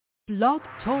Blog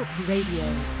Talk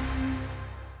Radio.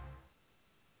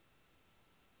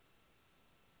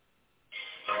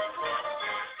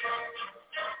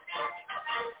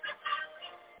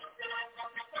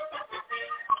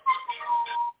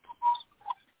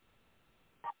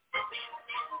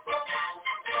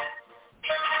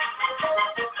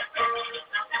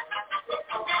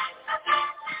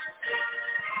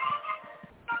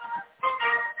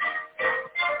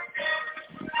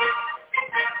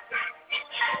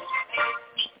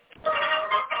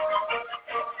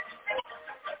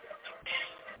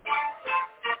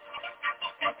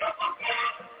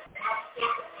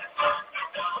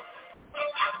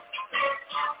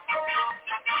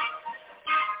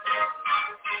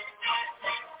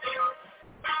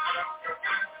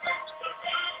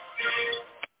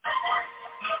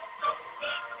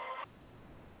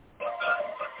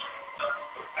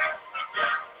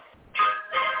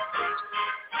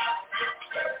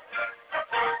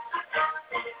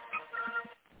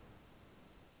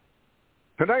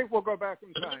 Tonight we'll go back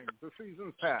in time to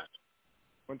seasons past,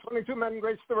 when 22 men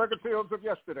graced the rugged fields of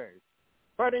yesterday,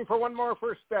 fighting for one more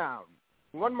first down,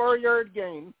 one more yard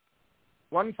gain,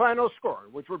 one final score,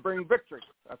 which would bring victory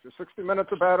after 60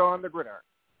 minutes of battle on the gridiron.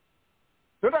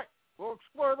 Tonight we'll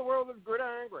explore the world of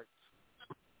Gridiron Greats.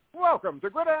 Welcome to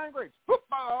Gridiron Greats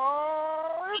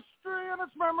Football History and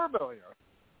its Memorabilia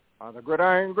on the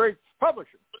Gridiron Greats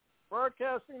Publishing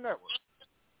Broadcasting Network,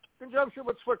 in conjunction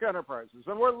with Swick Enterprises,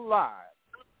 and we're live.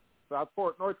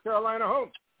 Southport, North Carolina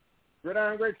home.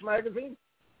 Gridiron Greats Magazine.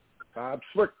 Bob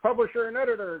Swick, publisher and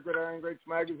editor of Gridiron Greats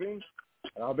Magazine.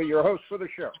 And I'll be your host for the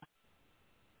show.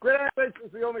 Gridiron Greats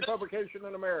is the only publication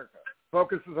in America that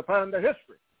focuses upon the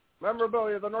history,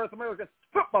 memorabilia of the North American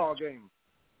football game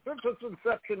since its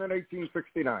inception in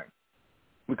 1869.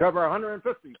 We cover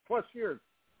 150-plus years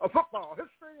of football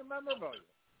history and memorabilia.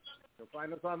 You'll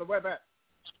find us on the web at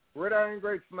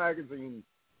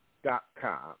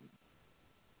GridironGreatsMagazine.com.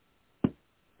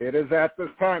 It is at this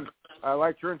time I'd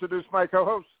like to introduce my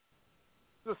co-host,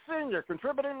 the senior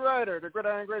contributing writer to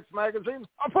Gridiron Greats Magazine,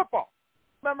 a football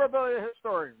memorabilia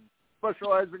historian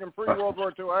specializing in pre-World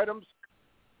War II items,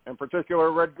 in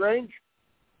particular Red Grange,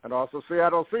 and also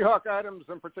Seattle Seahawk items,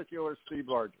 in particular Steve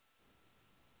Largent.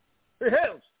 He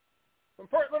hails from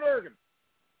Portland, Oregon,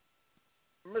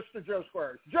 Mr. Joe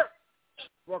Squires. Joe,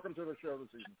 welcome to the show this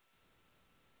evening.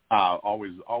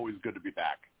 Always good to be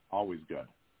back. Always good.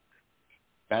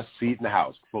 Best seat in the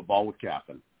house, football with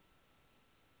Catherine.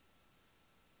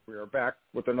 We are back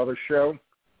with another show,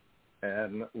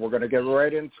 and we're going to get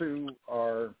right into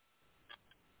our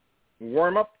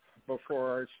warm-up before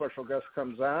our special guest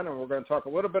comes on, and we're going to talk a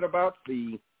little bit about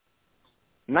the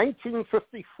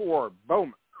 1954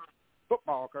 Bowman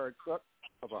football card set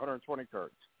of 120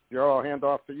 cards. Joe, I'll hand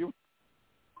off to you,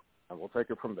 and we'll take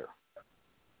it from there.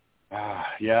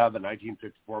 The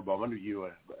 1954 Bowman.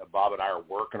 Bob and I are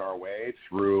working our way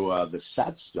through the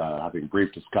sets, having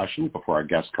brief discussion before our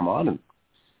guests come on. And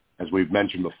as we've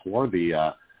mentioned before, the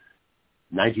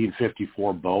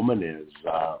 1954 Bowman is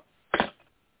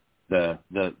the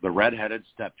redheaded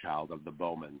stepchild of the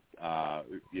Bowman,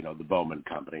 the Bowman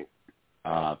Company.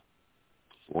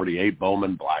 48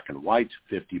 Bowman, black and white,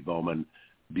 50 Bowman,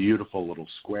 beautiful little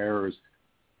squares.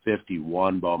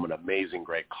 51 Bowman, amazing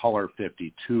great color.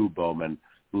 52 Bowman,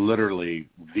 literally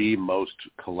the most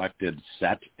collected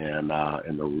set in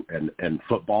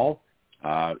football.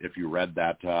 If you read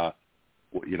that that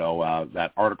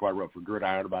article I wrote for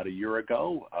Gridiron about a year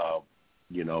ago,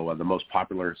 the most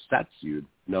popular sets, you'd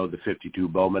know the 52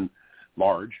 Bowman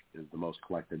large is the most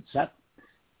collected set.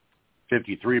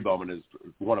 53 Bowman is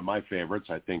one of my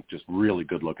favorites. I think just really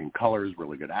good looking colors,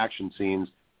 really good action scenes.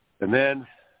 And then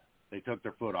they took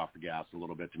their foot off the gas a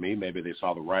little bit to me. Maybe they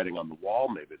saw the writing on the wall.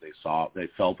 Maybe they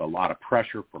felt a lot of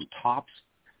pressure from tops.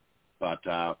 But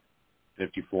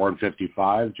 54 and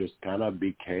 55 just kind of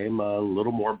became a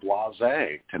little more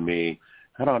blasé to me.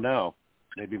 I don't know.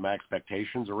 Maybe my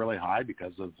expectations are really high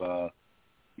because of,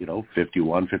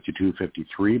 51, 52,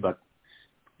 53. But,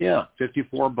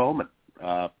 54 Bowman.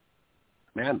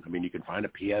 You can find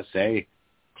a PSA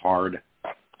card, a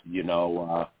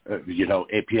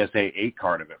PSA 8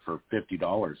 card of it for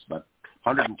 $50, but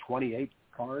 128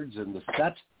 cards in the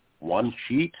set, one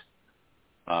sheet,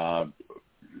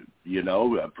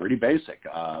 pretty basic,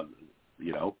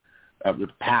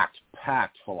 packed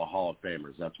full of Hall of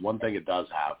Famers. That's one thing it does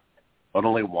have, but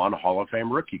only one Hall of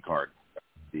Fame rookie card,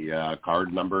 the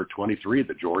card number 23,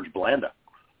 the George Blanda.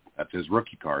 That's his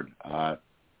rookie card. I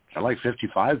like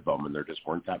 55 Bowman. There just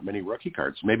weren't that many rookie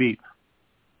cards. Maybe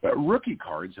rookie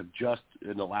cards have just,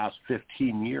 in the last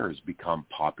 15 years, become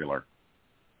popular.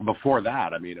 Before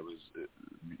that, it was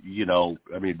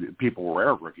I mean, people were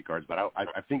rare rookie cards, but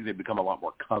I think they've become a lot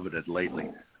more coveted lately,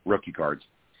 rookie cards.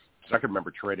 So I can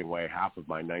remember trading away half of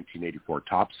my 1984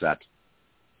 top set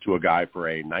to a guy for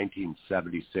a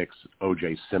 1976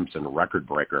 O.J. Simpson record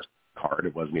breaker card.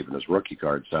 It wasn't even his rookie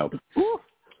card. So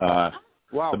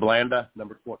wow. The Blanda,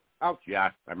 number 4. Ouch.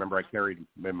 Yeah, I remember I carried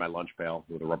him in my lunch pail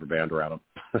with a rubber band around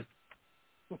him.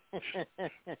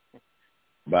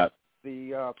 But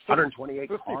the 128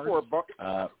 cards.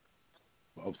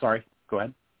 Sorry. Go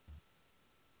ahead.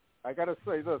 I got to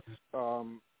say this.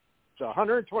 The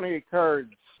 128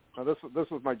 cards, now this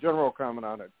was my general comment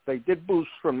on it. They did boost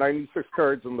from 96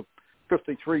 cards in the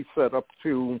 53 set up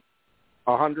to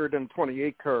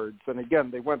 128 cards. And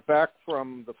again, they went back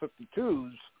from the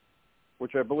 52s,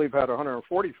 which I believe had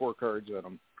 144 cards in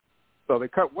them. So they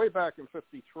cut way back in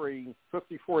 53.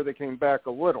 54, they came back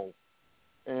a little.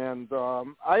 And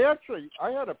I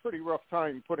had a pretty rough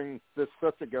time putting this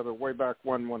set together way back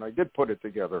when I did put it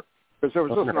together, because there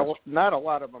was just not a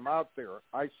lot of them out there.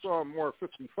 I saw more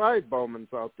 55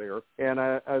 Bowmans out there, and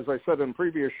as I said in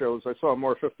previous shows, I saw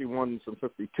more 51s and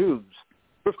 52s.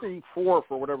 54,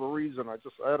 for whatever reason, I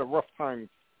had a rough time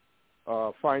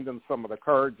finding some of the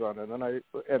cards on it.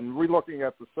 And re-looking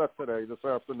at the set today, this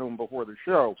afternoon before the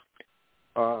show,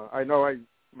 I know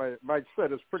my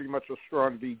set is pretty much a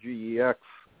strong VGEX,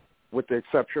 with the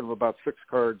exception of about 6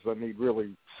 cards that need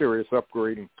really serious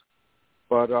upgrading.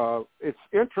 But it's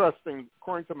interesting,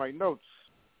 according to my notes,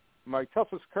 my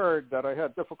toughest card that I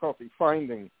had difficulty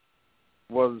finding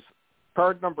was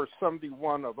card number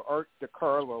 71 of Art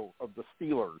DiCarlo of the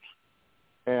Steelers.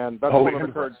 And that's one of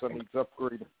the cards that needs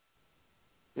upgrading.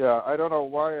 Yeah, I don't know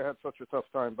why I had such a tough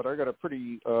time, but I got a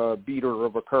pretty beater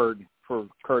of a card for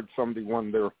card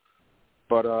 71 there.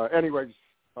 But anyways,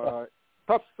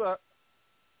 tough set,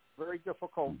 very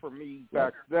difficult for me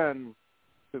back then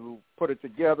to put it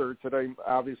together. Today,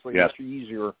 obviously, much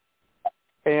easier.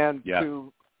 And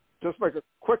to just make a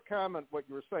quick comment, what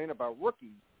you were saying about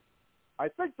rookies, I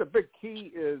think the big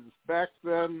key is back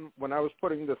then when I was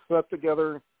putting this set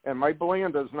together, and my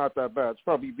Blanda is not that bad. It's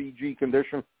probably BG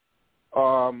condition.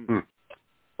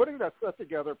 Putting that set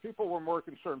together, people were more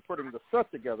concerned putting the set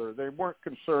together. They weren't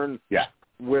concerned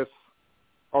with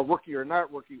a rookie or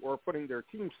not rookie or putting their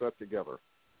team set together.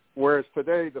 Whereas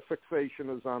today the fixation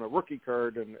is on a rookie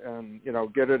card and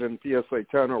get it in PSA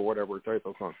 10 or whatever type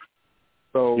of thing.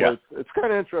 So it's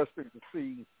kind of interesting to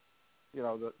see,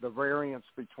 the variance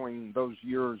between those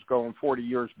years going 40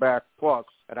 years back plus.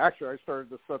 And actually I started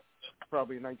this set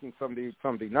probably in 1978,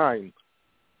 79.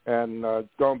 And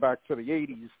going back to the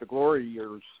 80s, the glory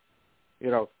years,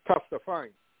 tough to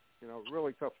find.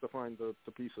 Really tough to find to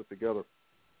piece it together.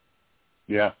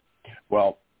 Yeah.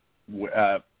 Well,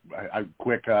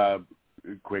 quick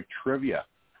trivia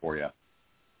for you.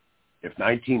 If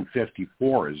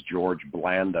 1954 is George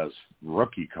Blanda's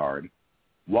rookie card,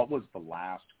 what was the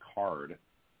last card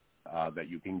that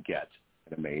you can get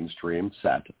in a mainstream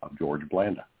set of George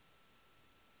Blanda?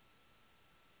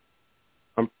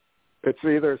 It's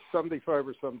either 75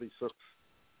 or 76.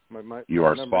 You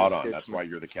are spot on. That's why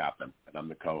you're the captain, and I'm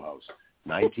the co-host.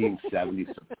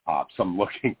 1976 Pops. I'm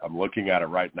looking at it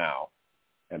right now,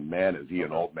 and man, is he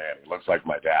an old man. He looks like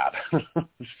my dad,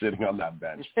 sitting on that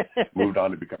bench. Moved on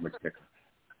to become a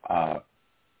kicker.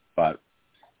 But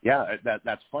yeah,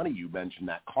 that's funny. You mentioned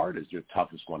that card is your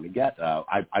toughest one to get.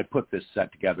 I put this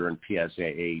set together in PSA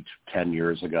 8 10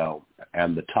 years ago,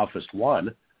 and the toughest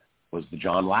one was the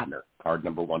John Latner card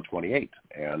number 128.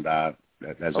 And as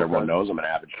everyone knows, I'm an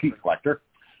avid sheet collector.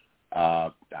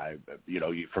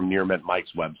 From Near Mint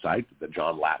Mike's website, the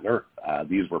John Latner,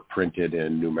 these were printed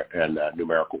in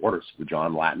numerical orders. The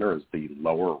John Latner is the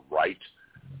lower right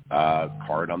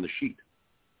card on the sheet.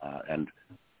 And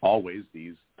always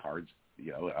these cards,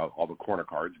 all the corner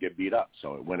cards get beat up.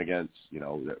 So it went against,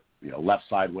 left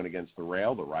side went against the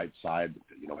rail, the right side,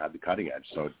 had the cutting edge.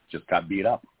 So it just got beat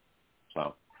up.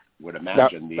 So would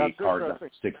imagine the card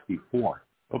 64.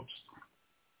 Oops.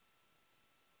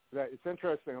 Yeah, it's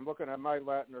interesting. I'm looking at my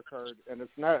Latner card, and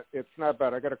it's not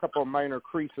bad. I got a couple of minor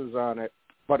creases on it,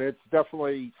 but it's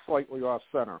definitely slightly off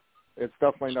center. It's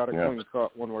definitely not a clean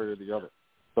cut one way or the other.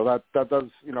 So that does,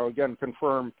 again,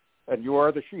 confirm, and you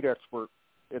are the sheet expert,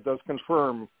 it does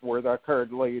confirm where that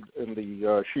card laid in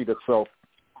the sheet itself.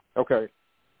 Okay.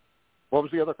 What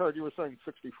was the other card you were saying,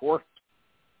 64?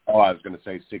 Oh, I was going to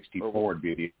say 64 would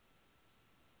be the...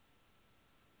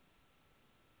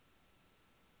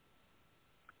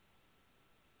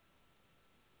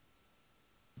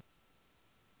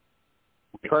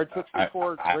 Card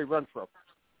 64, Ray Renfro.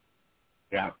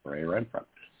 Yeah, Ray Renfro.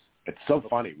 It's so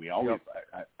funny. We always,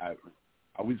 I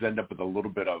always end up with a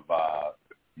little bit of,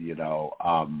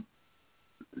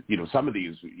 some of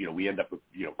these, we end up with,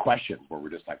 questions where we're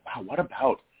just like, wow, what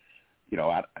about,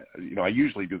 I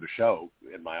usually do the show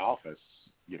in my office,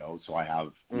 so I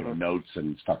have notes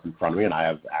and stuff in front of me, and I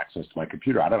have access to my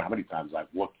computer. I don't know how many times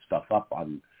I've looked stuff up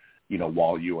on,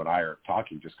 while you and I are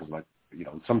talking, just because,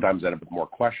 sometimes I end up with more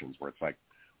questions where it's like,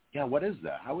 yeah, what is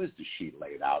that? How is the sheet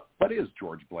laid out? What is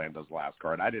George Blanda's last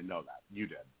card? I didn't know that. You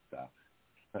did. So.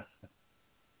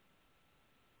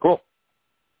 Cool.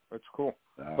 That's cool.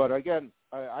 But again,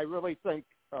 I really think,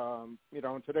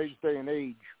 in today's day and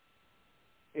age,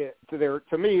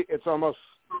 to me, it's almost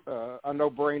a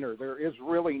no-brainer. There is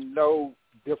really no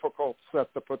difficult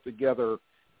set to put together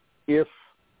if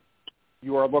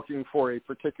you are looking for a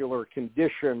particular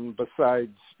condition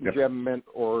besides gem mint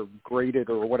or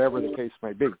graded or whatever the case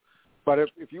may be. But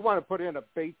if you want to put together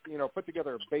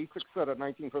a basic set of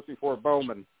 1954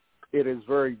 Bowman, it is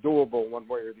very doable one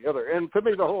way or the other. And to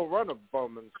me, the whole run of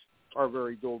Bowmans are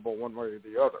very doable one way or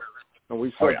the other. And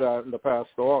we said that in the past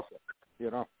also,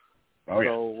 Oh, yeah.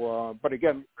 So, but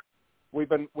again, we've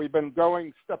been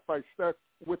going step by step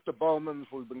with the Bowmans.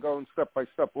 We've been going step by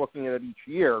step looking at it each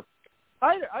year.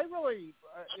 I really,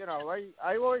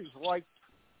 I always liked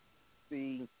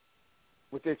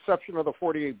with the exception of the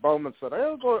 48 Bowman set,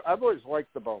 I've always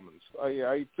liked the Bowmans.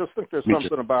 I just think there's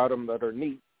something about them that are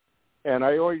neat. And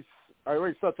I always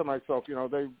said to myself,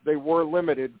 they were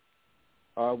limited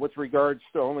with regards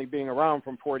to only being around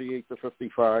from 48 to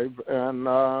 55. And,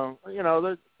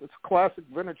 it's classic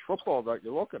vintage football that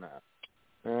you're looking at.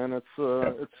 And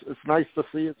it's nice to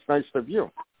see. It's nice to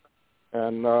view.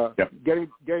 And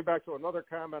getting back to another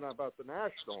comment about the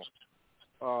National,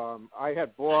 I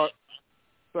had brought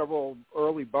several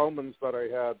early Bowmans that I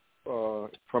had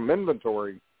from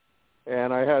inventory,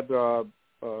 and I had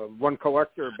one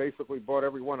collector basically bought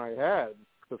every one I had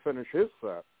to finish his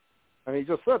set. And he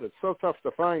just said it's so tough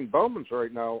to find Bowmans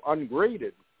right now,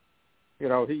 ungraded.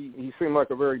 He seemed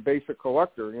like a very basic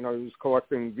collector. He was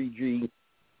collecting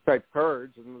VG-type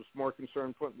cards and was more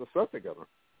concerned putting the set together.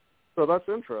 So that's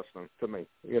interesting to me.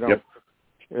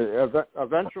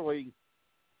 Eventually,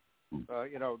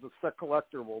 the set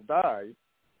collector will die,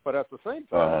 but at the same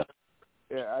time,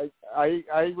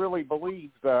 I really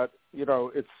believe that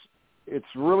it's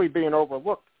really being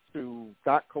overlooked to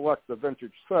not collect the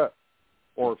vintage set,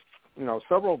 or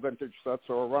several vintage sets,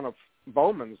 or a run of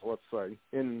Bowmans, let's say,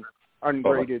 in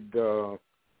ungraded in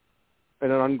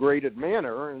an ungraded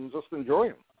manner, and just enjoy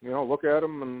them. Look at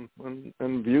them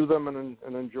and view them and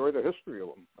enjoy the history of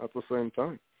them at the same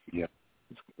time. Yeah,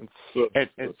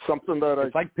 it's something that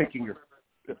it's like picking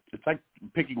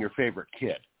your favorite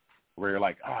kid, where you're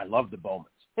like, oh, I love the Bowmans.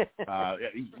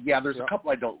 There's a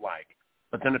couple I don't like,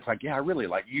 but then it's like, I really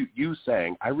like you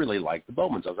saying I really like the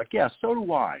Bowmans. I was like, yeah, so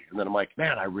do I. And then I'm like,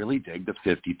 man, I really dig the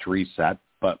 53 set,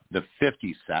 but the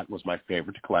 50 set was my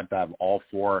favorite to collect. I have all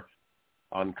 4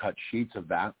 uncut sheets of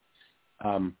that.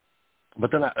 But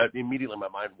then immediately my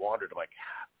mind wandered. I'm like,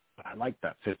 but I like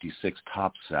that 56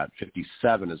 top set.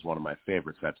 57 is one of my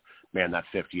favorite sets. Man, that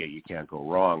 58, you can't go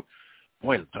wrong.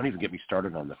 Boy, don't even get me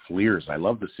started on the Fleers. I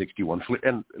love the 61 Fleer.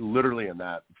 And literally in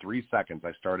that 3 seconds,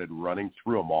 I started running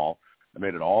through them all. I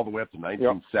made it all the way up to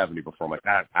 1970 before I'm like,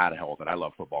 out of hell with it. I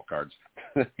love football cards.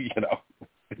 I mean,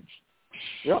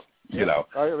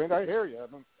 I hear you.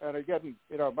 And again,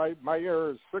 my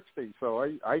era is 60, so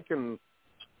I can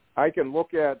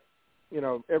look at,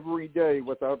 every day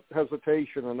without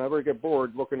hesitation and never get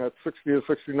bored looking at 60 to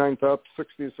 69 Topps,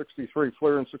 60 to 63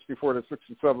 Fleer, and 64 to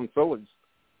 67 Phillies.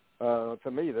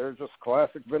 To me, they're just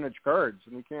classic vintage cards,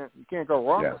 and you can't go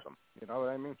wrong with them. You know what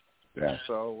I mean? Yeah.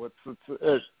 So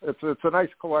it's a nice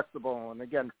collectible. And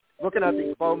again, looking at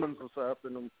these Bowmans this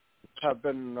afternoon it's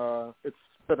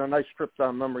been a nice trip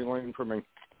down memory lane for me.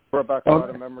 Brought back a lot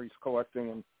of memories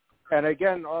collecting, and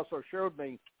again also showed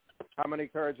me how many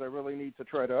cards I really need to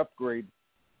try to upgrade.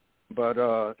 But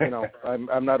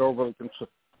I'm not overly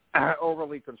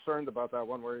concerned about that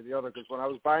one way or the other, because when I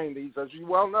was buying these, as you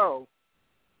well know,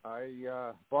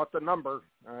 I bought the number.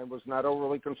 I was not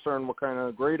overly concerned what kind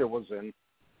of grade it was in.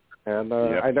 And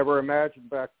I never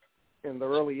imagined back in the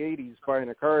early 80s buying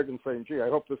a card and saying, gee, I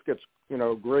hope this gets,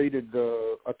 graded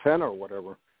a 10 or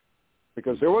whatever,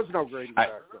 because there was no grading back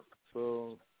then.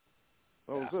 So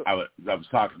that was it. I was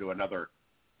talking to another,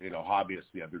 hobbyist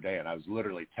the other day, and I was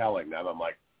literally telling them, I'm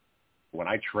like, when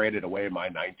I traded away my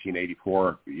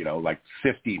 1984,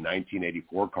 50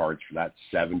 1984 cards for that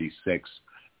 76,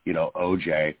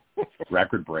 OJ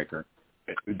record breaker,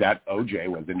 that OJ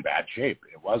was in bad shape.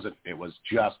 It was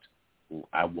just,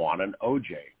 I want an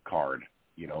OJ card,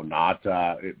 not,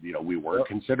 we weren't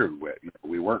concerned with,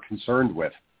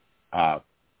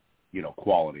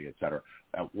 quality, et cetera.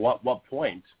 At what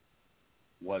point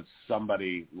was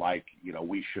somebody like,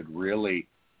 we should really,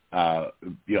 at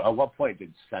what point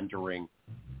did centering,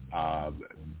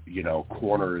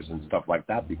 corners and stuff like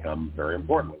that become very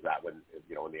important? Was that when,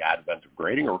 in the advent of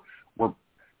grading, or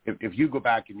if you go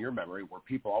back in your memory, were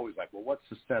people always like, well, what's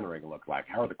the centering look like?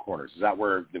 How are the corners? Is that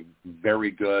where the very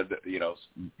good,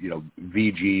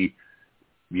 VG,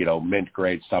 mint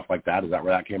grade stuff like that? Is that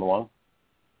where that came along?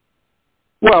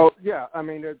 Well, yeah. I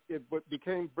mean, it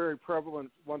became very prevalent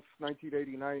once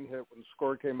 1989 hit, when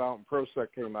Score came out and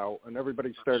ProSec came out, and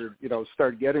everybody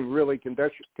started getting really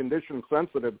condition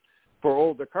sensitive for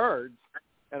older cards.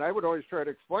 And I would always try to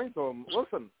explain to them,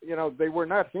 listen, they were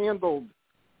not handled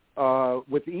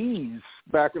with ease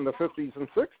back in the 50s and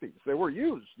 60s. They were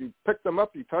used. You picked them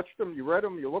up, you touched them, you read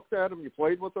them, you looked at them, you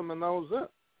played with them, and that was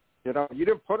it. You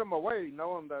didn't put them away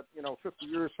knowing that, 50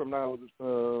 years from now,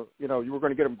 you were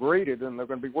going to get them graded and they're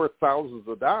going to be worth thousands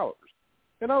of dollars.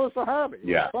 It's a hobby.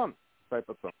 Yeah. It's fun type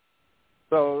of thing.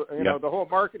 So, the whole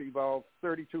market evolved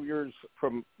 32 years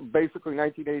from basically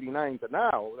 1989 to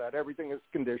now, that everything is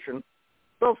conditioned.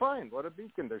 So fine, let it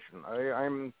be conditioned.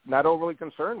 I'm not overly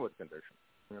concerned with condition.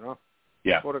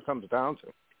 Yeah. That's what it comes down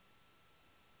to.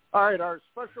 All right, our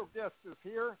special guest is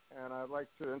here, and I'd like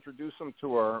to introduce him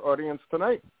to our audience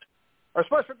tonight. Our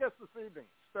special guest this evening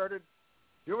started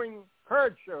doing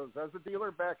card shows as a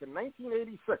dealer back in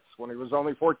 1986 when he was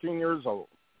only 14 years old.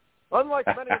 Unlike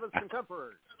many of his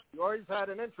contemporaries, he always had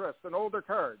an interest in older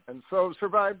cards, and so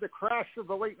survived the crash of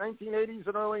the late 1980s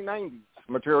and early 90s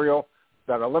material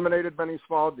that eliminated many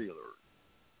small dealers.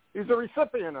 He's a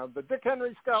recipient of the Dick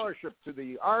Henry Scholarship to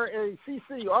the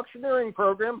RACC Auctioneering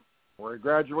Program, where he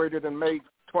graduated in May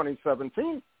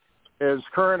 2017. His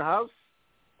current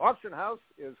auction house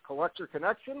is Collector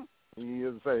Connection. He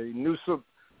is a new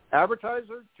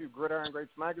advertiser to Gridiron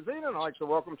Greats magazine, and I'd like to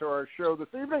welcome to our show this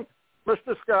evening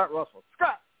Mr. Scott Russell.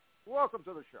 Scott, welcome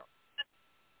to the show.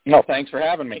 No, thanks for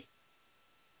having me.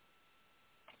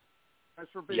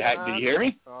 Thanks for being on. Did you hear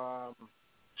me?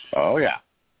 Oh, yeah.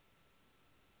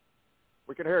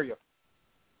 We can hear you.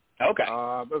 Okay. It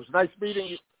was nice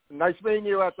meeting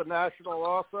you at the National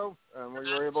also, and we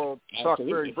were able to talk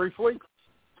very briefly.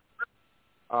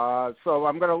 So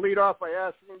I'm going to lead off by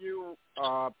asking you,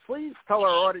 please tell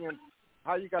our audience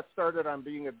how you got started on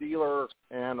being a dealer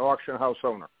and auction house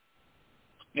owner.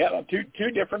 Yeah,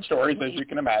 two different stories, as you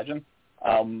can imagine.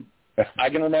 I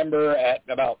can remember at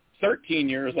about 13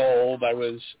 years old, I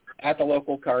was at the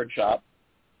local card shop,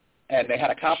 and they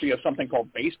had a copy of something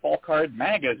called Baseball Card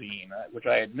Magazine, which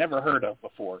I had never heard of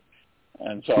before.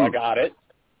 And so I got it,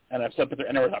 and I flipped it through,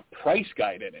 and there was a price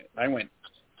guide in it. I went,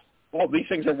 well, these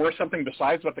things are worth something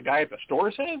besides what the guy at the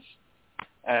store says?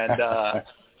 And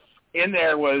in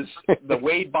there was the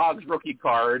Wade Boggs rookie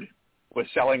card was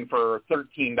selling for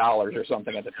 $13 or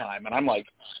something at the time. And I'm like,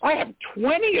 I have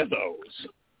 20 of those.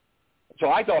 So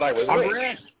I thought I was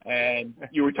rich. And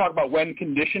you were talking about when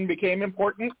condition became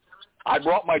important. I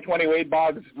brought my 20 Wade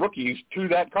Boggs rookies to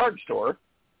that card store,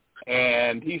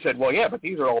 and he said, well, yeah, but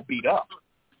these are all beat up.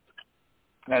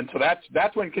 And so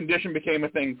that's when condition became a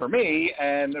thing for me,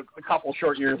 and a couple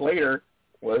short years later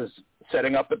was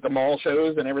setting up at the mall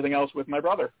shows and everything else with my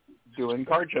brother, doing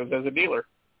card shows as a dealer.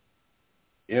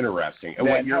 Interesting. And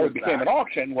then how it became an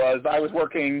auction was I was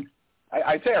working,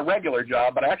 I'd say a regular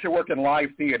job, but I actually worked in live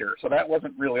theater, so that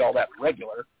wasn't really all that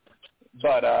regular.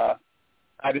 But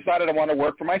I decided I wanted to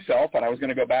work for myself, and I was going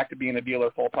to go back to being a dealer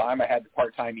full-time. I had a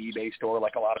part-time eBay store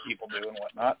like a lot of people do and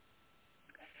whatnot.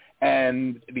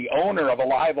 And the owner of a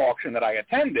live auction that I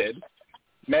attended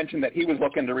mentioned that he was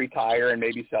looking to retire and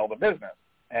maybe sell the business.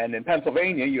 And in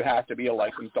Pennsylvania, you have to be a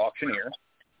licensed auctioneer.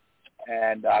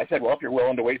 And I said, well, if you're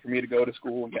willing to wait for me to go to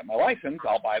school and get my license,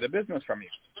 I'll buy the business from you.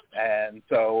 And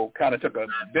so kind of took a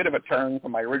bit of a turn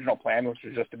from my original plan, which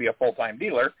was just to be a full-time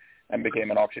dealer, and became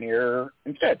an auctioneer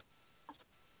instead.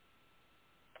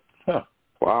 Huh.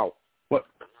 Wow. What?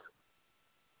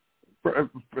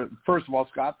 First of all,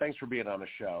 Scott, thanks for being on the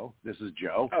show. This is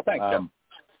Joe. Oh, thanks,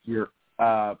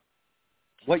 Joe.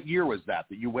 What year was that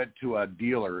you went to a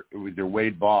dealer with your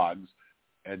Wade Boggs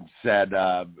and said,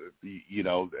 hey,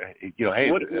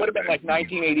 would have been like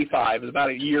 1985. It was about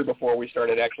a year before we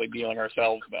started actually dealing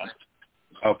ourselves then.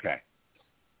 Okay.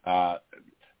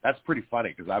 That's pretty funny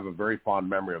because I have a very fond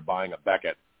memory of buying a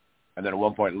Beckett and then at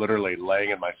one point literally laying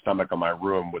in my stomach on my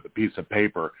room with a piece of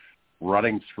paper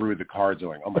running through the cards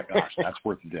going, oh, my gosh, that's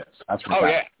worth this. That's worth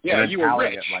that. Yeah, you were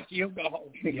rich. Like, you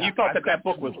thought that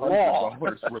book was wrong.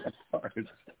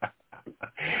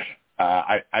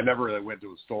 I never really went to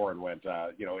a store and went,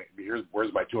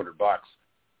 where's my $200?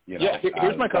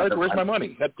 Here's my cards. Where's my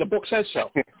money? The book says so.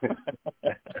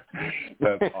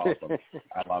 That's awesome.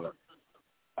 I love it.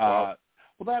 Well,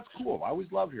 that's cool. I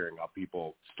always love hearing how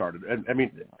people started.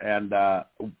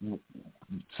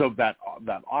 So that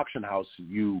auction house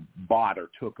you bought or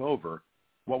took over,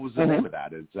 what was the name of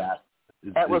that?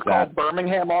 That was called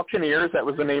Birmingham Auctioneers. That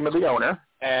was the name of the owner,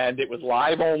 and it was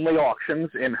live-only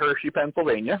auctions in Hershey,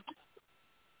 Pennsylvania.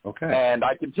 Okay. And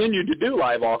I continued to do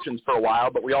live auctions for a while,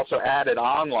 but we also added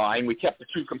online. We kept the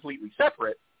two completely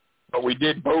separate, but we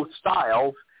did both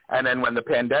styles. And then when the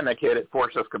pandemic hit, it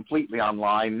forced us completely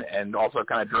online, and also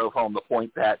kind of drove home the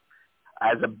point that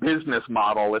as a business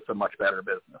model, it's a much better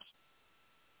business.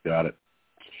 Got it.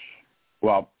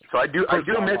 Well, so I do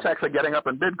miss actually getting up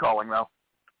and bid calling, though.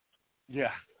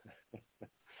 Yeah.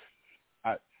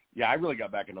 I really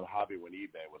got back into the hobby when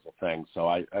eBay was a thing. So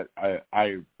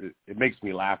it makes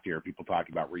me laugh to hear people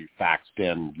talking about where you faxed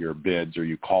in your bids or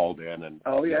you called in and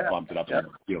bumped it up. Yep.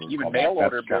 Even mail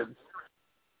order bids.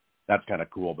 That's kind of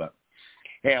cool. But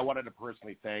hey, I wanted to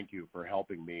personally thank you for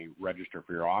helping me register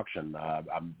for your auction.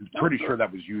 I'm pretty sure that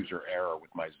was user error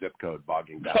with my zip code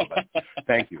bogging down. But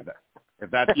thank you.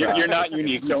 You're not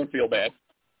unique. Don't feel bad.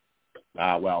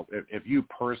 Well, if you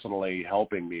personally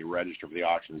helping me register for the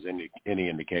auction is any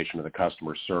indication of the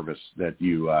customer service that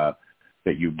you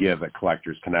give at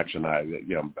Collectors Connection,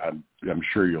 I'm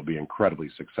sure you'll be incredibly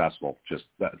successful. Just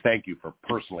thank you for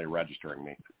personally registering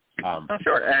me.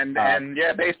 Sure, and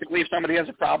basically, if somebody has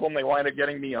a problem, they wind up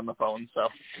getting me on the phone. So,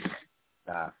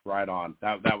 right on.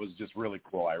 That was just really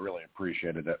cool. I really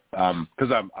appreciated it because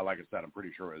like I said, I'm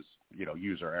pretty sure it was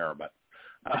user error, but.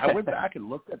 I went back and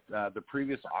looked at the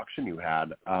previous auction you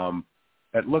had.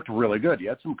 It looked really good. You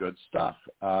had some good stuff.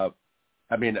 You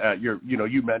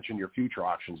mentioned your future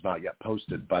auction's not yet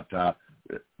posted, but I'm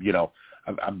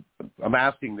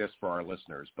asking this for our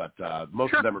listeners, but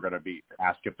most of them are going to be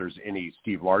asked if there's any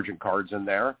Steve Largent cards in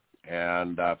there,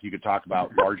 and if you could talk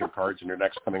about Largent cards in your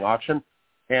next coming auction,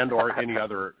 and or any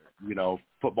other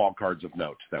football cards of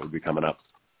note that would be coming up.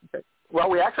 Okay. Well,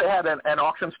 we actually had an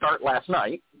auction start last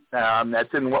night.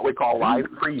 That's in what we call live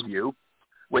preview,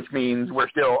 which means we're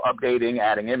still updating,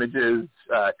 adding images,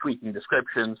 tweaking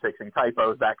descriptions, fixing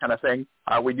typos, that kind of thing.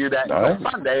 We do that until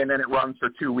Sunday, and then it runs for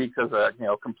 2 weeks as a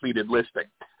completed listing.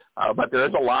 But there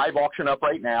is a live auction up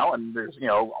right now, and there's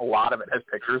a lot of it has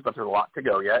pictures, but there's a lot to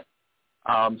go yet.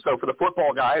 So for the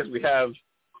football guys, we have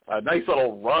a nice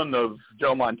little run of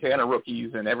Joe Montana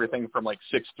rookies and everything from like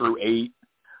 6 through 8.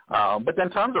 But then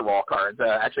tons of raw cards.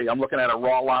 Actually, I'm looking at a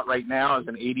raw lot right now as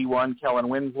an 81 Kellen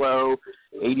Winslow,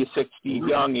 86 Steve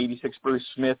Young, 86 Bruce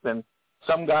Smith, and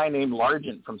some guy named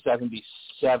Largent from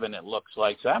 77, it looks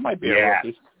like. So that might be a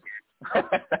rookie.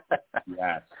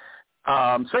 Yes.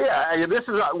 This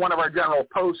is one of our general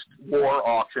post-war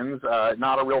auctions,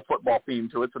 not a real football theme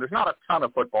to it, so there's not a ton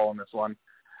of football in this one.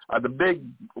 The big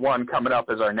one coming up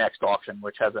is our next auction,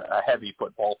 which has a heavy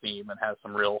football theme and has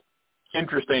some real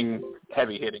interesting,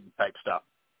 heavy-hitting type stuff.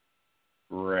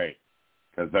 Right.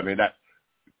 Because,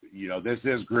 this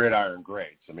is Gridiron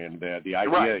Greats. The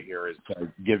idea here is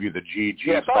to give you the GG.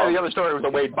 Yeah, sorry, the other story was the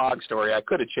Wade Boggs story. I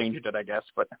could have changed it, I guess,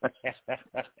 but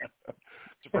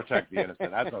to protect the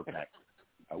innocent. That's okay.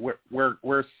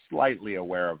 We're slightly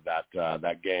aware of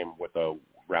that game with a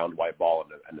round white ball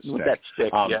and a stick. With that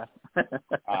stick, yeah.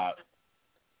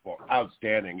 Well,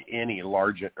 outstanding. Any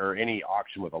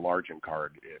auction with a Largent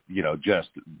card, just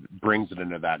brings it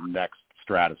into that next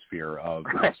stratosphere of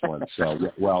excellence. So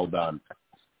well done.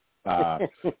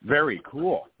 Very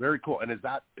cool. Very cool. And is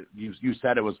that you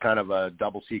said it was kind of a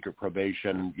double secret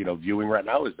probation, viewing right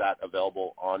now? Is that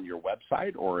available on your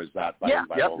website, or is that by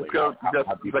only? Go to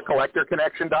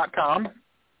thecollectorconnection.com.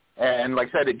 And like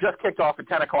I said, it just kicked off at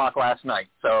 10 o'clock last night.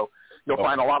 So you'll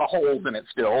find a lot of holes in it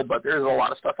still, but there's a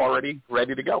lot of stuff already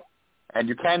ready to go. And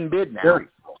you can bid now.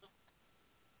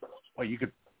 Well,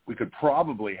 we could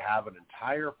probably have an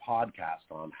entire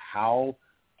podcast on how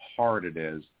hard it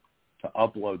is to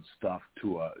upload stuff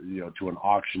to an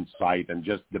auction site, and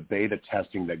just the beta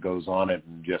testing that goes on it,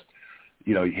 and just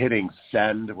hitting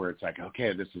send where it's like,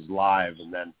 okay, this is live,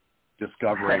 and then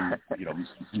discovering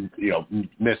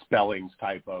misspellings,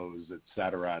 typos,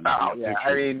 etc.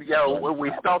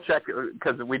 We spell check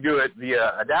because we do it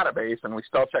via a database, and we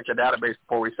spell check the database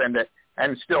before we send it,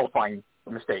 and still find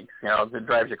mistakes. It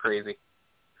drives you crazy.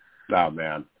 Oh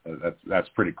man, that's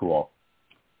pretty cool.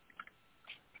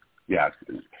 Yeah,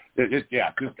 just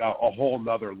a whole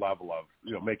nother level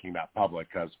of making that public,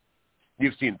 because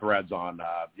you've seen threads on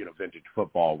vintage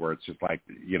football where it's just like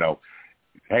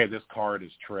hey, this card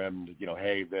is trimmed,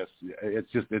 hey,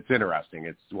 it's interesting.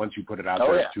 It's once you put it out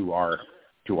there to our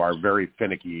very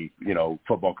finicky,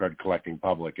 football card collecting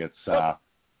public, it's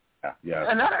Yeah.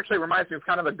 And that actually reminds me of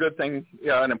kind of a good thing,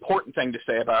 an important thing to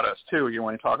say about us, too,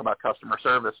 when you talk about customer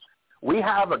service. We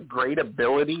have a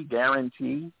gradability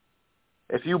guarantee.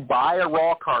 If you buy a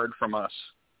raw card from us,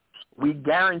 we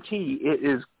guarantee it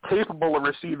is capable of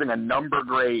receiving a number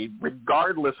grade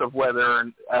regardless of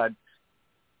whether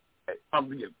let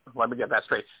me get that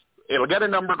straight. It'll get a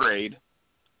number grade,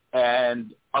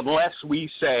 and unless we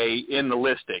say in the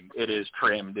listing it is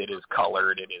trimmed, it is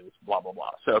colored, it is blah, blah,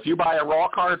 blah. So if you buy a raw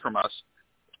card from us,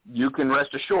 you can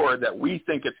rest assured that we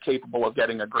think it's capable of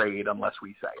getting a grade unless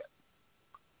we say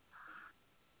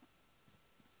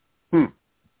it.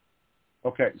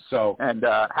 Okay, so... And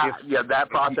that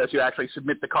process, you actually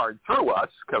submit the card through us,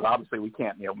 because obviously we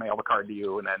can't mail the card to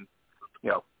you and then,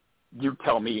 you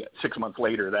tell me 6 months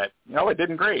later that, it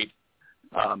didn't grade.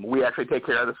 We actually take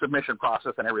care of the submission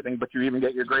process and everything, but you even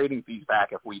get your grading fees back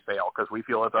if we fail, because we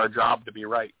feel it's our job to be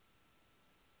right.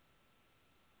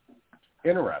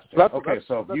 Interesting.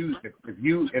 So if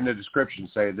you in the description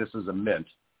say this is a mint,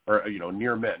 or,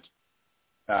 near mint.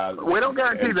 We don't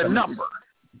guarantee the number.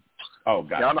 Oh,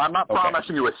 got it. I'm not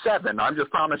promising you a 7. I'm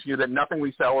just promising you that nothing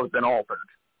we sell has been altered.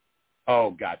 Oh,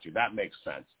 got you. That makes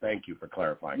sense. Thank you for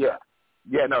clarifying. Yeah.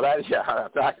 Yeah, no,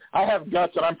 I have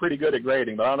guts, and I'm pretty good at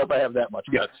grading, but I don't know if I have that much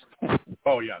guts.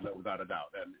 Oh, yeah, no, without a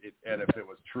doubt. And if it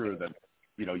was true, then,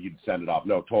 you'd send it off.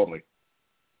 No, totally.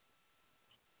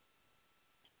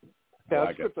 Yeah,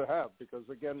 it's good to have because,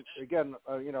 again,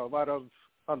 a lot of,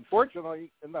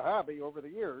 unfortunately, in the hobby over the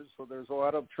years, so there's a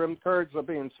lot of trimmed cards that are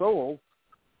being sold.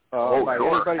 By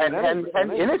sure.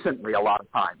 And innocently a lot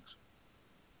of times.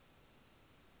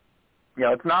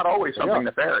 It's not always something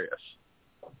nefarious.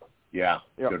 Yeah,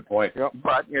 good point. Yep.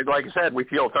 But like I said, we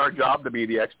feel it's our job to be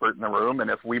the expert in the room, and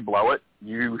if we blow it,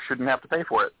 you shouldn't have to pay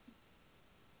for it.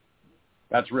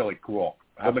 That's really cool.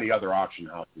 How many other auction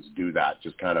houses do that?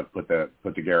 Just kind of put the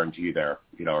guarantee there,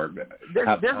 or there's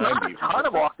not a ton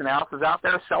of auction houses out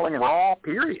there selling raw.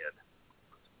 Period.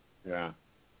 Yeah.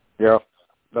 Yeah,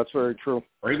 that's very true.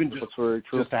 Or even just to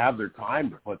have their time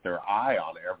to put their eye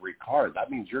on every card. That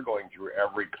means you're going through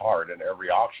every card and every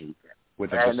auction. And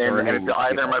it's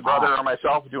either my brother or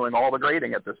myself doing all the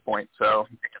grading at this point. So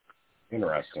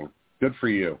interesting. Good for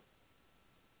you.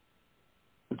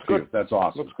 It's good. That's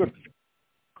awesome. That's good.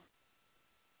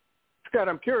 Scott,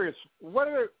 I'm curious, what,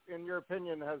 in your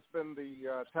opinion, has been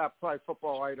the top 5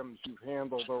 football items you've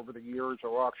handled over the years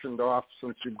or auctioned off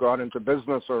since you've gone into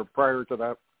business or prior to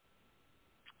that?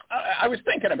 I was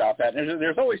thinking about that.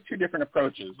 There's always 2 different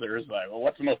approaches. There's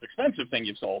what's the most expensive thing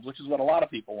you've sold, which is what a lot of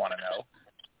people want to know.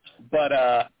 But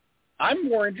I'm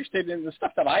more interested in the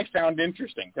stuff that I found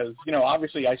interesting because,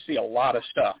 obviously I see a lot of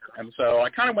stuff. And so I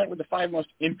kind of went with the 5 most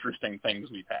interesting things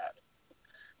we've had.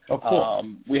 Oh,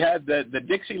 cool. We had the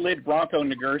Dixie Lid Bronco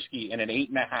Nagurski in an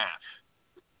 8.5.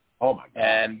 Oh, my God.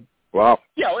 And, wow.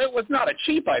 It was not a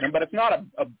cheap item, but it's not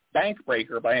a bank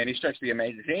breaker by any stretch of the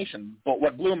imagination. But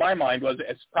what blew my mind was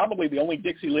it's probably the only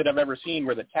Dixie Lid I've ever seen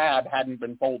where the tab hadn't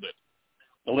been folded.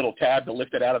 The little tab to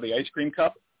lift it out of the ice cream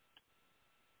cup.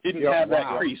 Didn't have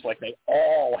that crease like they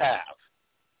all have,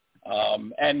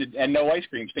 and no ice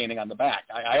cream staining on the back.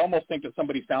 I almost think that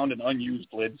somebody found an unused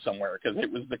lid somewhere because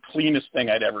it was the cleanest thing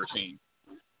I'd ever seen.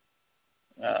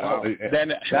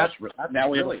 Then now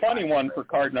we have a funny one for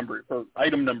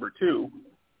item number 2.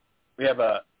 We had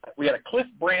a Cliff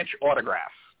Branch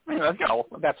autograph.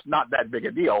 That's not that big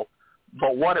a deal,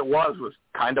 but what it was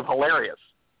kind of hilarious.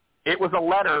 It was a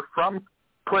letter from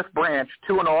Cliff Branch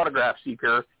to an autograph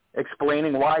seeker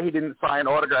explaining why he didn't sign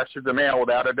autographs through the mail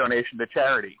without a donation to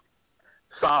charity.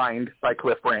 Signed by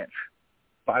Cliff Branch.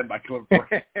 Signed by Cliff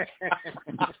Branch.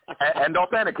 And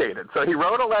authenticated. So he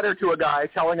wrote a letter to a guy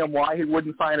telling him why he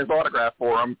wouldn't sign his autograph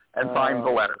for him and signed the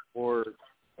letter. Oh,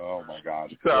 my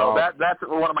God. So that's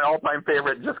one of my all-time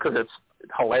favorites just because it's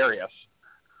hilarious.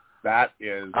 That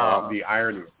is the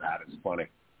irony of that is funny.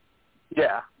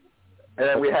 Yeah. And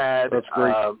then we had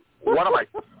one of my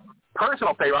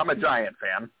personal favorites. I'm a Giant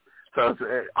fan. So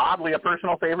it's oddly a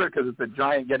personal favorite because it's a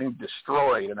Giant getting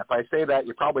destroyed. And if I say that,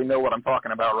 you probably know what I'm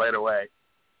talking about right away.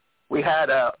 We had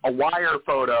a wire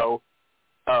photo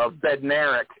of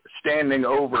Bednarik standing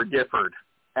over Gifford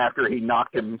after he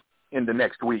knocked him into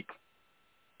next week.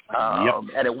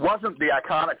 And it wasn't the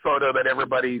iconic photo that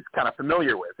everybody's kind of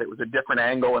familiar with. It was a different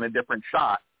angle and a different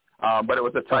shot. But it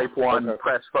was a Type 1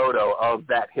 press photo of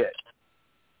that hit.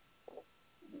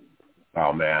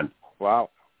 Oh, man. Wow.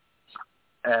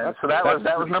 And so that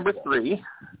was number 3.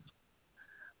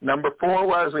 Number 4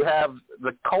 was we have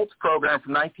the Colts program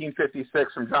from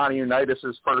 1956 from Johnny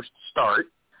Unitas's first start.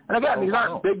 And again, these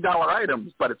aren't big dollar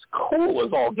items, but it's cool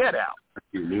as all get out. That's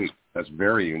unique. That's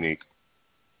very unique.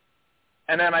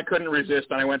 And then I couldn't resist,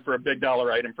 and I went for a big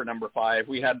dollar item for number 5.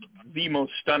 We had the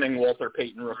most stunning Walter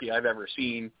Payton rookie I've ever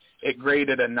seen. It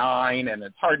graded a 9, and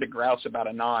it's hard to grouse about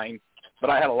a 9. But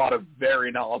I had a lot of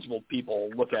very knowledgeable people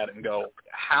look at it and go,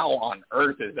 how on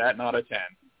earth is that not a 10?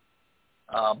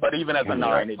 But even as a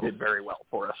 9, it did very well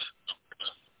for us.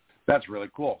 That's really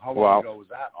cool. How long ago was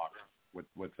that, Augur,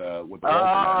 with the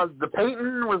Walter? The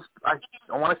Payton was,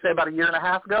 I want to say, about a year and a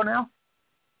half ago now.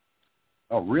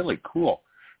 Oh, really cool.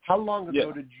 How long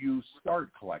ago did you start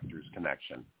Collectors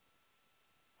Connection?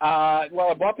 Well,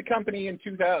 I bought the company in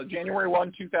January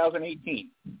 1, 2018.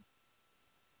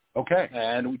 Okay.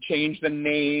 And we changed the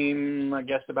name, I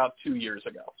guess, about 2 years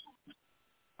ago.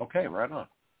 Okay, right on.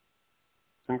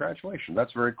 Congratulations.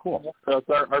 That's very cool. So it's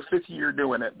our 5th year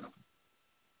doing it.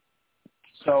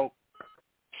 So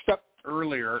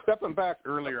stepping back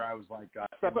earlier, I was like,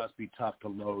 it must be tough to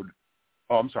load.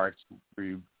 Oh, I'm sorry. Were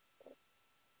you?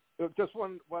 Just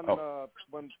one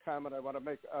comment I want to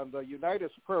make on the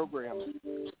Unitas program.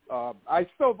 I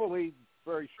still believe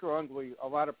very strongly a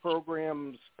lot of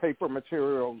programs, paper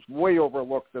materials, way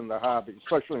overlooked in the hobby,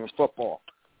 especially in football.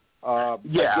 I'd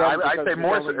say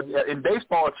more in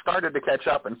baseball it started to catch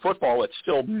up. In football, it's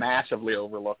still massively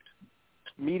overlooked.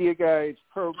 Media guides,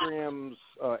 programs,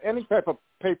 any type of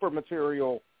paper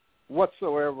material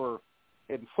whatsoever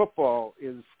in football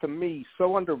is, to me,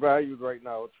 so undervalued right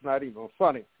now, it's not even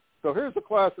funny. So here's a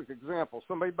classic example.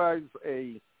 Somebody buys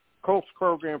a Colts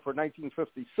program for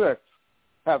 1956,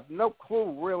 have no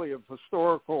clue really of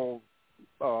historical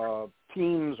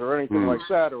teams or anything like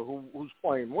that, or who's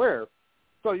playing where.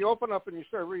 So you open up and you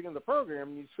start reading the program,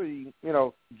 and you see,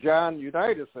 John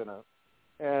Unitas in it,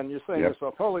 and you're saying to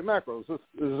yourself, holy mackerel, is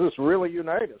this really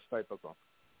Unitas type of thing?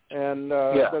 And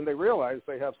then they realize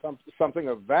they have something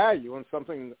of value and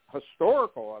something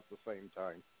historical at the same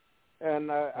time. And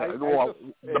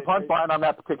the punchline on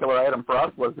that particular item for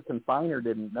us was the consignor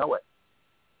didn't know it.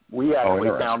 We actually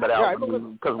found it out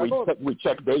because we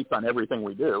check dates on everything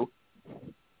we do,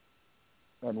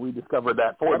 and we discovered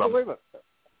that for them. I believe it.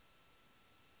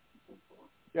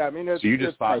 Yeah, I mean, so you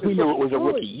just thought he knew it was a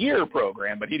rookie year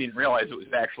program, but he didn't realize it was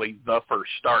actually the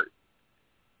first start.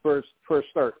 First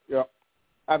start, yeah.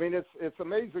 I mean, it's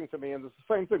amazing to me, and it's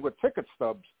the same thing with ticket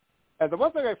stubs. And the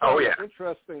one thing I found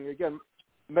interesting, again,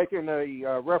 making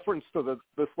a reference to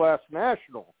this last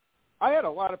National, I had a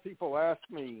lot of people ask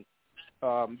me,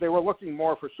 they were looking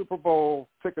more for Super Bowl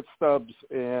ticket stubs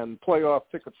and playoff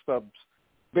ticket stubs,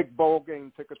 big bowl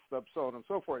game ticket stubs, so on and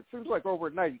so forth. It seems like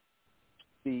overnight,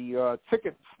 the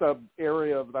ticket stub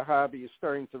area of the hobby is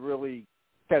starting to really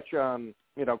catch on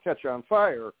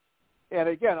fire. And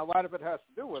again, a lot of it has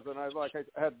to do with, and I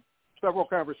had several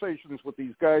conversations with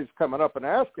these guys coming up and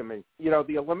asking me,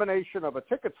 the elimination of a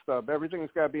ticket stub, everything's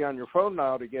got to be on your phone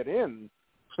now to get in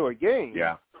to a game,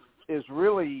 is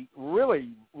really, really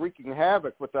wreaking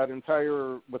havoc with that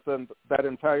entire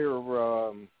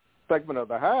segment of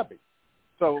the hobby.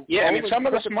 So some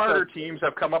of the smarter teams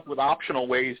have come up with optional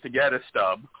ways to get a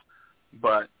stub,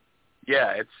 but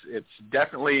it's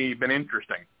definitely been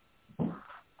interesting.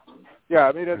 Yeah,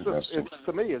 I mean,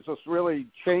 to me, it's just really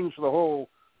changed the whole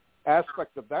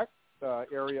aspect of that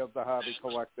area of the hobby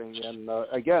collecting. And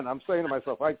again, I'm saying to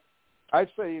myself, I've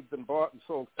saved and bought and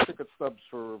sold ticket stubs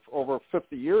for over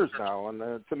 50 years now, and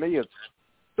to me, it's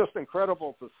just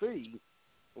incredible to see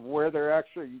where they're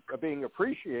actually being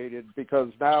appreciated, because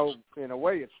now, in a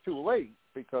way, it's too late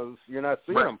because you're not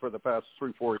seeing them for the past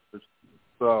 3-4 years.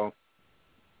 So,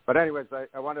 but anyways,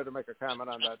 I wanted to make a comment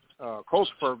on that Colts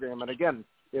program, and again,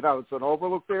 it's an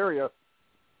overlooked area.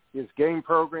 Is game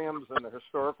programs and the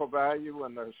historical value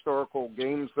and the historical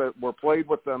games that were played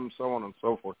with them, so on and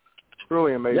so forth. It's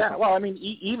really amazing. Yeah, well, I mean,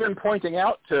 even pointing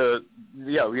out to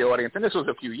the audience, and this was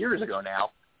a few years ago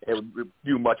now, it would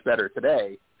do much better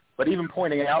today, but even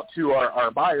pointing out to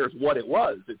our buyers what it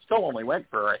was, it still only went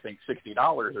for, I think, $60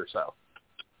 or so.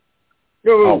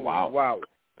 Oh, wow.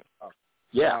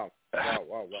 Yeah.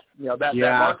 Wow. That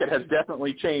market has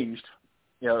definitely changed,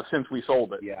 since we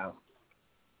sold it. Yeah.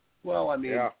 Well, I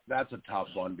mean, that's a tough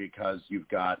one because you've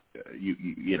got,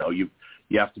 you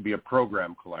have to be a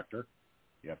program collector.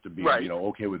 You have to be,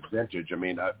 okay with vintage. I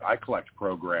mean, I collect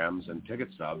programs and ticket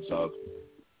stubs of,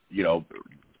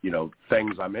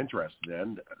 things I'm interested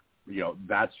in.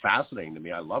 That's fascinating to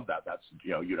me. I love that. That's,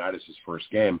 Unitas' first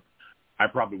game. I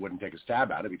probably wouldn't take a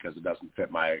stab at it because it doesn't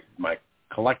fit my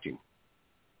collecting,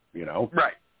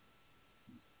 Right.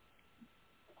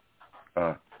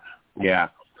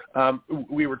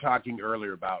 We were talking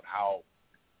earlier about how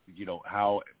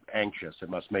anxious it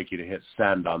must make you to hit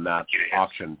send on that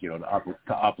auction, to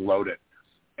upload it.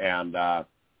 And,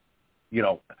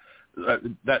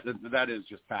 That is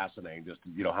just fascinating. Just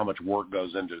how much work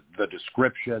goes into the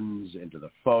descriptions, into the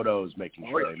photos, making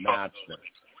sure they match.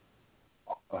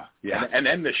 Yeah, and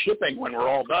then the shipping when we're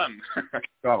all done.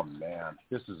 Oh man,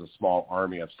 this is a small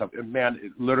army of stuff.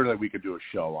 Man, literally, we could do a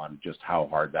show on just how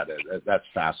hard that is. That's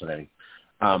fascinating.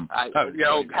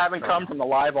 Having come from the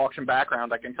live auction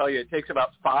background, I can tell you it takes about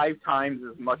 5 times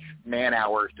as much man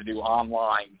hours to do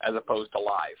online as opposed to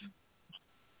live.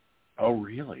 Oh,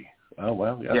 really? Oh,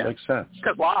 well, yeah. That makes sense.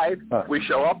 Because live, we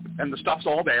show up and the stuff's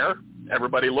all there.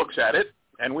 Everybody looks at it,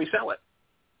 and we sell it.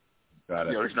 Got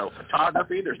it. There's no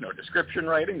photography. There's no description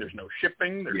writing. There's no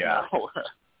shipping. There's no.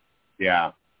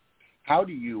 Yeah. How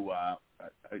do you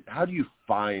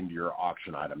find your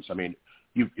auction items? I mean,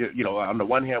 you on the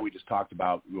one hand, we just talked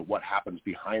about what happens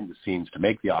behind the scenes to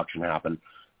make the auction happen,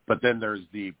 but then there's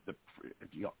the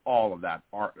all of that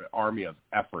army of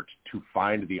effort to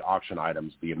find the auction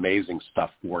items, the amazing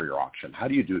stuff for your auction. How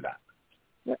do you do that?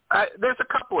 There's a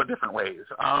couple of different ways.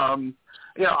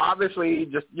 Obviously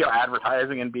just,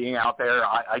 advertising and being out there.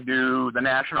 I do the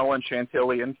National in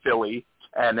Chantilly and Philly,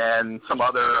 and then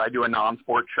I do a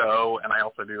non-sport show, and I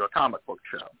also do a comic book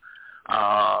show.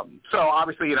 So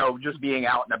obviously, just being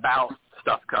out and about,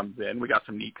 stuff comes in. We got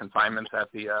some neat consignments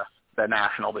at the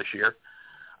National this year.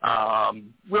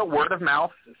 Word of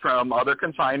mouth from other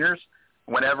consigners.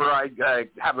 Whenever I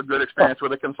have a good experience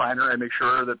with a consigner, I make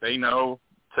sure that they know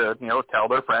to, tell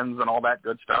their friends and all that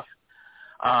good stuff.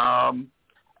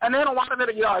 And then a lot of it,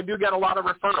 I do get a lot of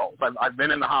referrals. I've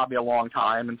been in the hobby a long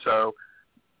time, and so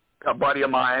a buddy of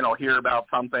mine will hear about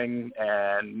something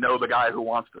and know the guy who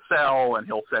wants to sell, and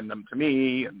he'll send them to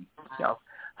me. And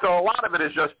so a lot of it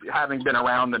is just having been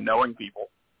around and knowing people.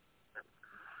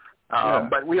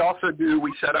 But we also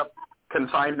we set up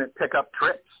consignment pickup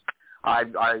trips. I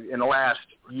in the last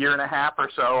year and a half or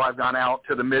so, I've gone out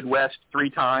to the Midwest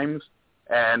 3 times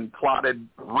and plotted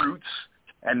routes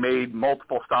and made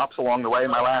multiple stops along the way.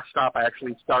 My last stop, I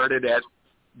actually started at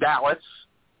Dallas,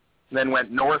 then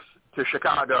went north to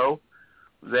Chicago,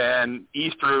 then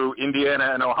east through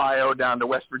Indiana and Ohio down to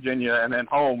West Virginia, and then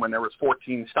home, and there was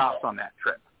 14 stops on that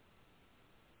trip.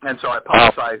 And so I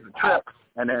publicized the trip,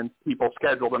 and then people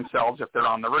schedule themselves if they're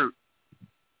on the route.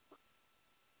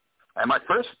 And my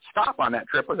first stop on that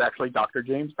trip was actually Dr.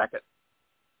 James Beckett.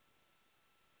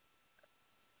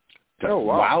 Oh,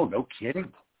 wow, no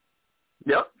kidding.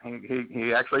 Yep,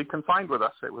 he actually consigned with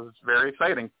us. It was very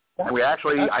exciting. And we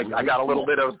actually, I got a little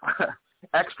bit of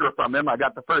extra from him. I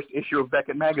got the first issue of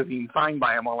Beckett magazine signed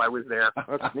by him while I was there.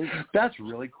 That's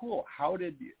really cool. All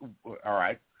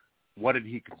right, what did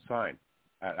he consign?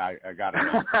 I got it.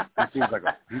 He seems like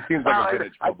a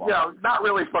vintage football. Not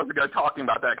really supposed to go talking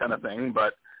about that kind of thing,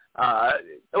 but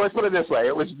let's put it this way: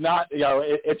 it was not,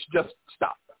 it's just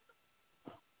stuff.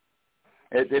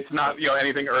 It's not,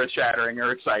 anything earth-shattering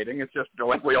or exciting. It's just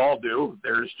like we all do.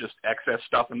 There's just excess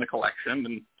stuff in the collection,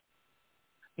 and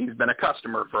he's been a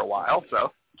customer for a while,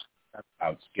 so. That's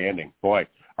outstanding. Boy,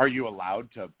 are you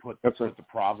allowed to put the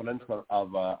provenance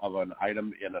of an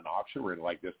item in an auction where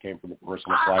this came from a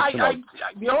personal collection?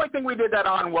 The only thing we did that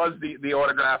on was the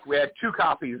autograph. We had 2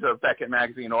 copies of Beckett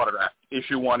magazine autograph,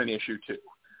 issue 1 and issue 2.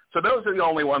 So those are the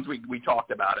only ones we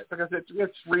talked about it, because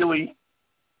it's really,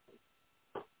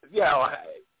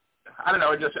 I don't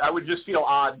know. I would just feel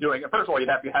odd doing it. First of all, you'd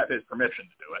have to have his permission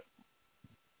to do it.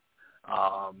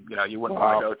 You wouldn't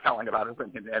want to go telling about it,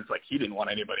 and it's like he didn't want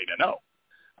anybody to know.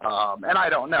 And I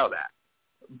don't know that.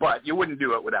 But you wouldn't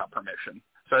do it without permission.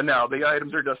 So no, the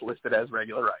items are just listed as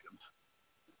regular items.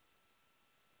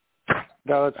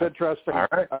 No, it's interesting. All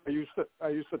right.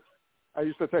 I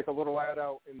used to take a little ad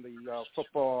out in the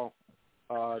football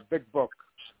big book,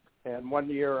 and one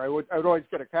year I would always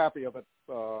get a copy of it,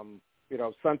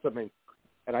 sent to me,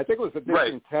 and I think it was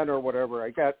edition 10 or whatever. I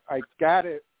got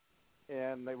it,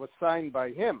 and it was signed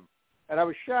by him, and I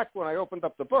was shocked when I opened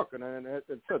up the book, and it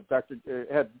said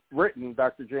it had written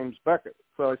Dr. James Beckett.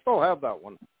 So I still have that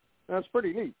one. And that's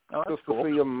pretty neat. Oh, that's just cool.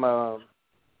 To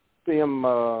see him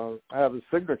have his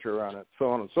signature on it, so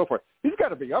on and so forth. He's got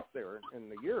to be up there in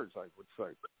the years, I would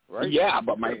say, right? Yeah,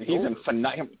 but he's in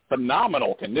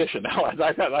phenomenal condition now.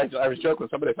 I was joking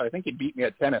with somebody, I think he'd beat me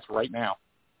at tennis right now.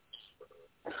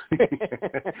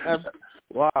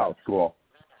 Wow, cool.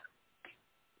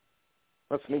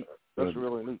 That's neat. That's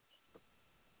really neat.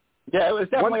 Yeah, it was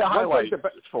definitely a highlight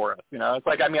for us. It's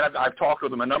like, I've talked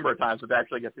with him a number of times, but to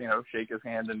actually get to, shake his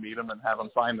hand and meet him and have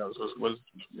him sign those was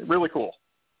really cool.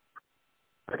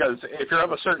 Because if you're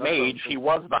of a certain age, he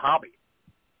was the hobby.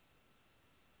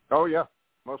 Oh yeah,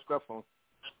 most definitely.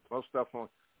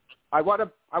 I want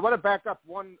to back up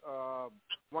one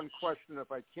question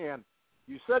if I can.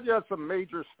 you said you had some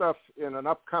major stuff in an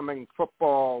upcoming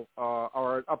football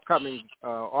or an upcoming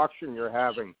auction you're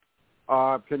having.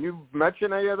 Can you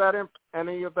mention any of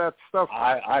that stuff?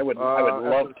 I would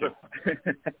love to.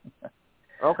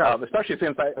 Okay. Especially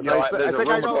since there's a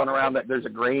rumor going around that there's a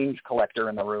Grange collector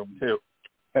in the room too.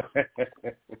 We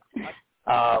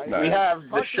have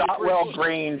the Shotwell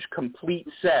Grange complete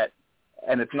set,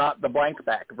 and it's not the blank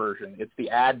back version; it's the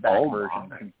add back version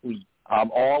complete.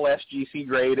 All SGC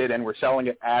graded, and we're selling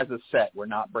it as a set. We're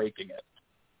not breaking it.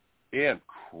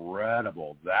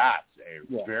 Incredible! That's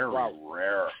a very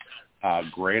rare.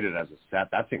 Graded as a set.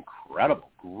 That's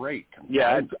incredible. Great.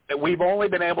 Yeah, we've only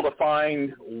been able to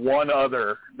find one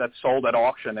other that's sold at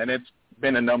auction, and it's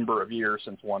been a number of years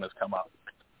since one has come up.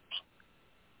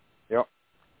 Yep.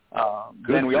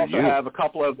 Then we also have a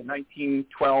couple of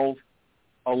 1912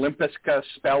 Olympiska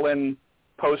Spellen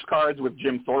postcards with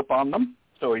Jim Thorpe on them.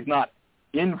 So he's not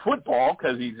in football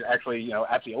because he's actually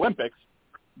at the Olympics,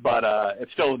 but it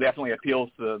still definitely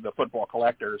appeals to the football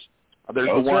collectors. There's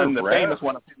the famous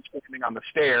one of him standing on the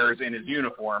stairs in his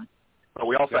uniform, but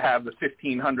we also have the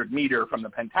 1,500 meter from the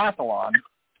pentathlon,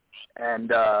 and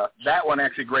that one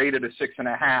actually graded a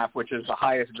 6.5, which is the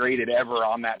highest graded ever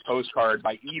on that postcard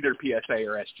by either PSA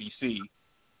or SGC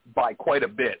by quite a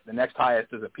bit. The next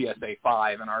highest is a PSA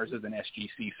 5, and ours is an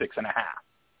SGC 6.5.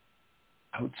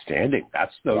 Outstanding.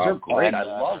 Those are great. I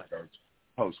love those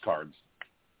postcards.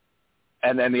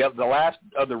 And then the last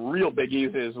of the real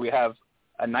biggies is we have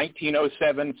a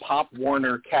 1907 Pop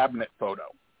Warner cabinet photo.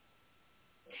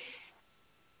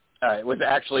 It was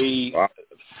actually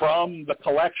from the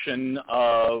collection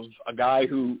of a guy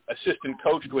who assistant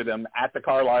coached with him at the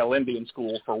Carlisle Indian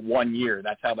School for 1 year.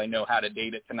 That's how they know how to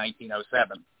date it to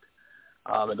 1907.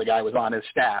 And the guy was on his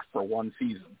staff for one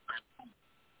season.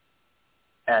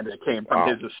 And it came from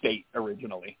his estate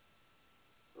originally.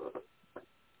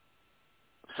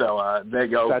 So there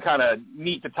you go. That's kind of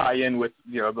neat to tie in with,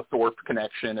 the Thorpe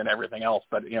connection and everything else.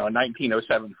 But, a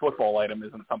 1907 football item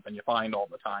isn't something you find all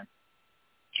the time.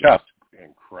 Just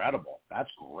incredible.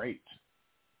 That's great.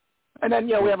 And then,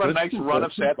 we have a nice run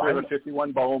of sets. We have a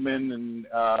 51 Bowman and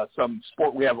some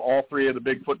sport. We have all three of the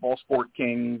big football sport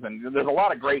kings. And there's a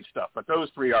lot of great stuff. But those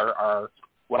three are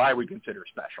what I would consider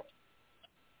special.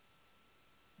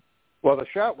 Well, the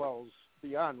Shotwell's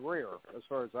beyond rare as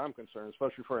far as I'm concerned,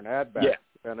 especially for an ad back. Yeah.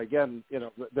 And again, they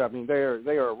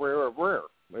are rare of rare.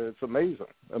 It's amazing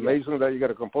that you got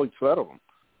a complete set of them.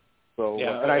 So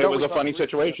yeah, and it was a funny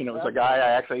situation. It was a guy I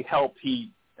actually helped.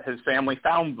 His family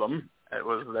found them. There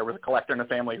was a collector in the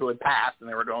family who had passed, and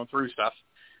they were going through stuff.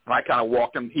 And I kind of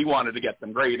walked him. He wanted to get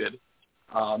them graded.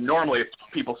 Normally, if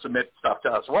people submit stuff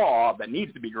to us raw that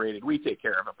needs to be graded, we take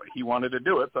care of it. But he wanted to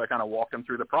do it, so I kind of walked him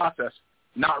through the process,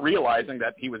 not realizing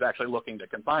that he was actually looking to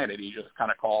consign it. He just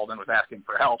kind of called and was asking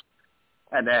for help.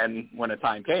 And then when the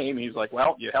time came, he's like,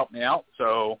 well, you helped me out,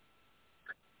 so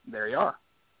there you are.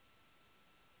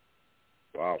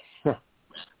 Wow.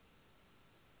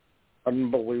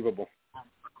 Unbelievable.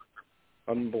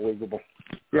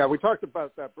 Yeah, we talked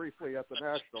about that briefly at the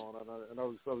National, and I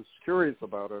was curious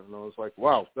about it, and I was like,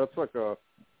 wow, that's like a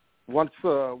once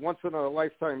in a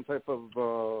lifetime type of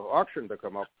auction to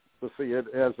come up to see it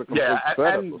as a complete set.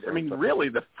 And I mean, really,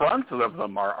 the fronts of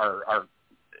them are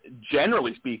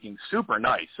generally speaking super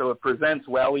nice. So it presents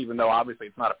well, even though obviously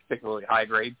it's not a particularly high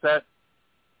grade set.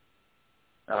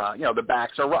 The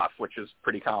backs are rough, which is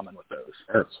pretty common with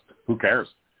those. Who cares?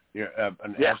 Yeah,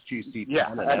 an SGC.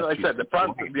 Yeah, and like I said, the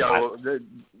front,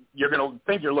 you're going to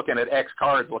think you're looking at X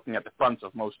cards looking at the fronts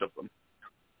of most of them.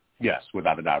 Yes,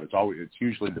 without a doubt. It's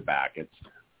usually the back.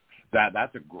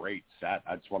 That's a great set.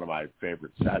 That's one of my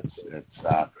favorite sets. It's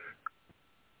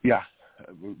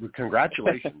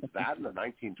congratulations. That and the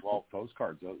 1912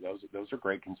 postcards. Those are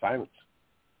great consignments.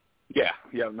 Yeah,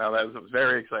 no, that was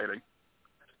very exciting.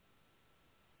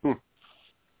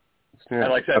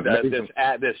 And like I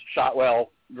said, this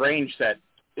Shotwell Grange set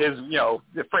is,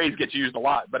 the phrase gets used a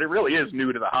lot, but it really is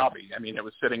new to the hobby. I mean, it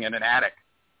was sitting in an attic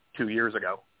 2 years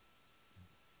ago.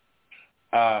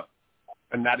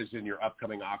 And that is in your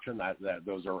upcoming auction?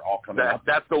 Those are all coming up?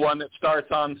 That's the one that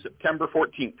starts on September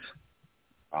 14th.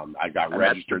 I got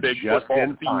registered just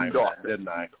in time, didn't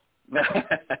I?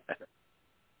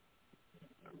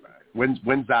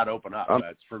 When's that open up?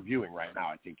 It's for viewing right now,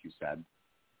 I think you said.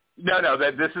 No,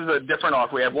 this is a different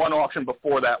auction. We have one auction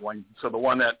before that one. So the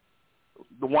one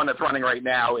that's running right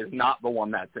now is not the one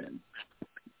that's in.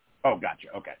 Oh, gotcha.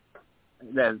 Okay.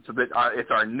 Then it's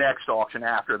our next auction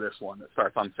after this one that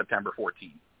starts on September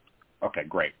 14th. Okay,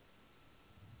 great.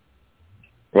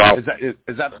 Wow. Is that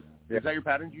your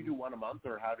pattern? Do you do one a month,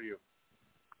 or how do you?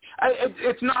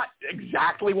 It's not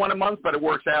exactly one a month, but it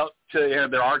works out to,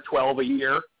 there are 12 a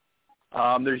year.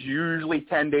 There's usually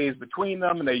 10 days between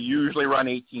them, and they usually run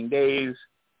 18 days.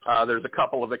 There's a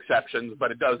couple of exceptions,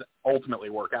 but it does ultimately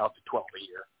work out to 12 a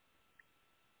year.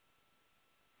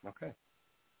 Okay.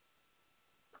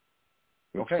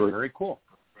 Okay, very cool.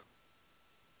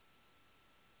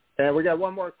 And we got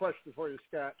one more question for you,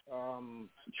 Scott.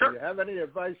 Sure. Do you have any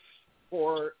advice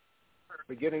for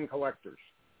beginning collectors?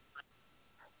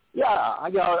 Yeah, I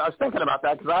was thinking about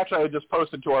that because actually I just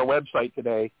posted to our website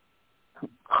today.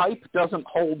 Hype doesn't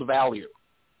hold value.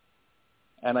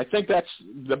 And I think that's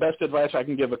the best advice I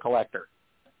can give a collector.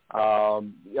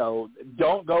 Don't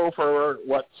go for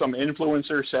what some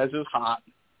influencer says is hot.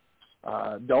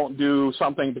 Don't do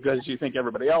something because you think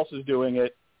everybody else is doing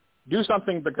it. Do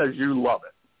something because you love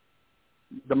it.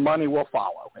 The money will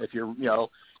follow. If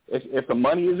if the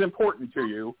money is important to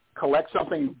you, collect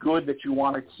something good that you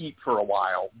want to keep for a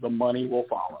while. The money will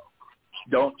follow.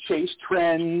 Don't chase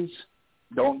trends.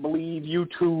 Don't believe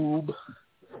YouTube.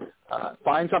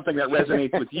 Find something that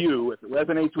resonates with you. If it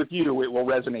resonates with you, it will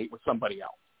resonate with somebody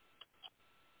else.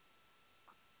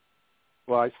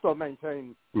 Well, I still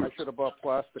maintain I should have bought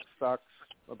plastic stocks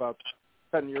about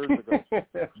 10 years ago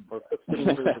or 15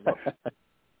 years ago.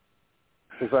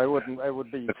 Because I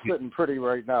would be sitting pretty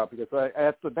right now. Because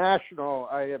at the National,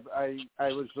 I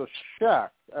was just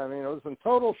shocked. I mean, I was in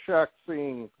total shock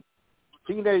seeing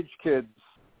teenage kids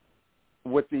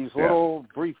with these little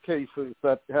briefcases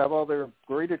that have all their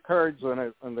graded cards in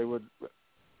it, and they would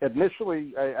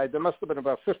initially. There must have been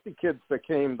about 50 kids that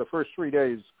came the first 3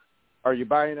 days. Are you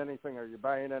buying anything? Are you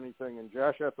buying anything? And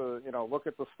Josh had to, look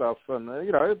at the stuff, and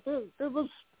it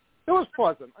was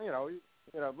pleasant.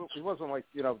 It wasn't like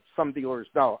some dealers.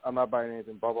 No, I'm not buying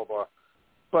anything. Blah blah blah.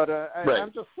 But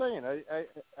I'm just saying,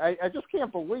 I just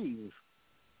can't believe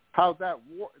how that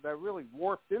really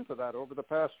warped into that over the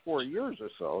past 4 years or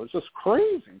so. It's just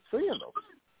crazy seeing them.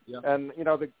 Yeah. And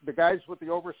the guys with the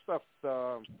overstuffed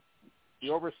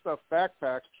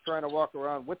backpacks trying to walk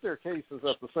around with their cases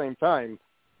at the same time,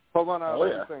 pulling out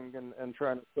everything and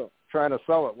trying to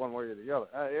sell it one way or the other.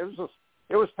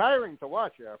 It was tiring to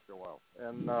watch after a while.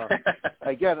 And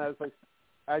again, as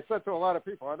I said to a lot of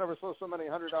people, I never saw so many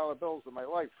 $100 bills in my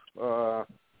life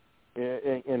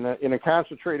in a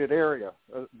concentrated area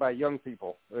by young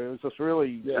people. It was just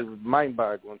really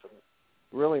mind-boggling to me.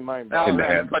 Really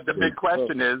mind-boggling. But the big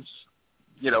question is,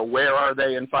 where are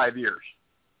they in 5 years?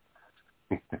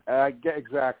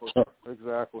 Exactly.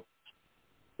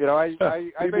 I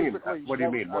basically. What do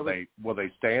you mean? Will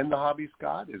they stay in the hobby,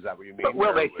 Scott? Is that what you mean?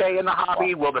 Will they stay in the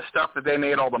hobby? Will the stuff that they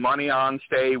made all the money on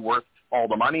stay worth all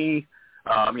the money?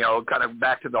 Kind of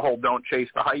back to the whole "don't chase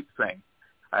the hype" thing.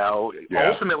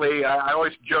 Ultimately, I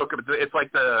always joke. It's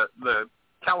like the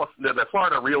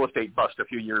Florida real estate bust a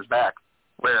few years back,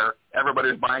 where everybody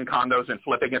was buying condos and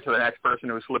flipping it to the next person,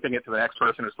 who was flipping it to the next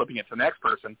person, who was flipping it to the next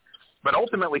person. But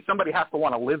ultimately, somebody has to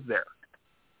want to live there.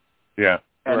 Yeah.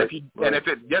 And if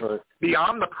it gets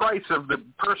beyond the price of the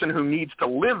person who needs to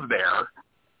live there,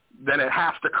 then it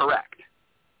has to correct.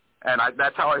 And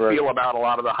that's how I feel about a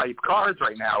lot of the hype cards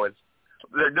right now. Is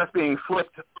they're just being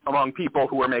flipped among people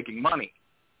who are making money.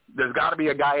 There's got to be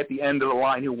a guy at the end of the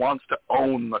line who wants to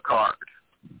own the card.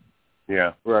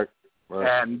 Yeah. Right.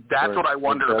 And that's what I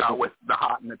wonder about with the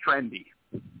hot and the trendy.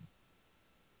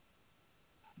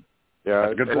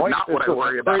 Yeah, it's not what I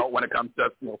worry about when it comes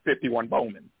to 51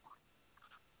 Bowman.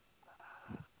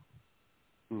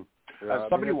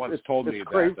 Somebody once told me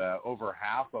that over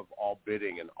half of all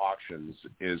bidding in auctions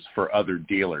is for other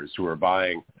dealers who are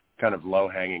buying kind of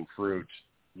low-hanging fruit,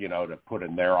 to put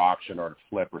in their auction or to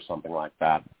flip or something like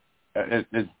that.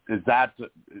 Is that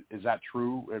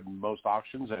true in most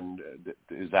auctions? And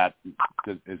is that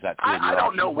true? I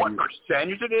don't know what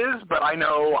percentage it is, but I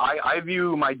know I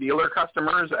view my dealer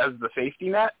customers as the safety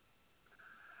net.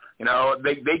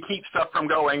 They keep stuff from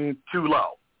going too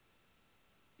low.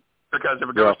 Because if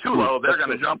it goes too low, they're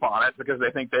going to jump on it because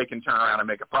they think they can turn around and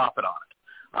make a profit on it.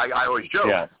 I always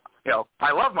joke,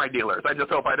 I love my dealers. I just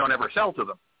hope I don't ever sell to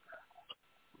them.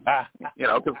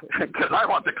 Because I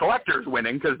want the collectors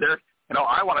winning because they're,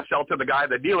 I want to sell to the guy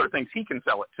the dealer thinks he can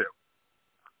sell it to.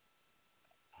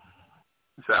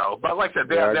 So, but like I said,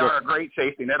 they are a great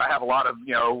safety net. I have a lot of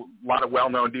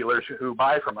well-known dealers who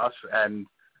buy from us, and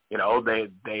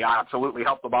they absolutely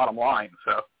help the bottom line.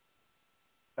 So.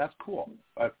 That's cool.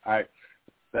 That's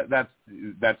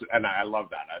and I love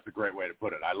that. That's a great way to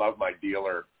put it. I love my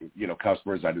dealer,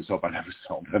 customers. I just hope I never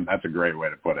sell them. That's a great way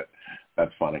to put it.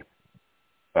 That's funny.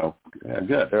 So good.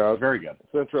 Yeah, very good.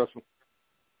 It's interesting.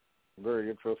 Very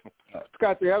interesting.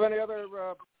 Scott, do you have any other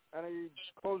any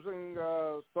closing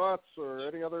thoughts or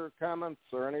any other comments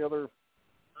or any other?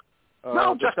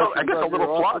 No, just I guess a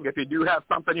little plug. If you do have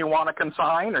something you want to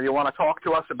consign or you want to talk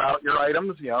to us about your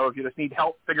items, if you just need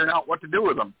help figuring out what to do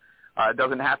with them, it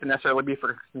doesn't have to necessarily be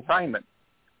for consignment.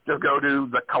 Just go to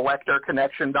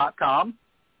thecollectorconnection.com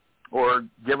or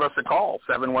give us a call,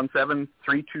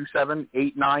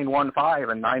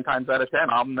 717-327-8915, and 9 times out of 10,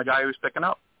 I'm the guy who's picking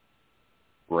up.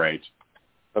 Great.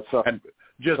 And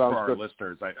just for our good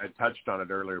listeners, I touched on it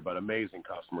earlier, but amazing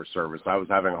customer service. I was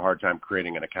having a hard time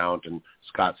creating an account, and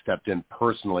Scott stepped in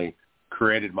personally,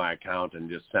 created my account, and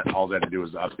just sent, all they had to do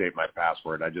was update my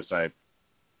password. That's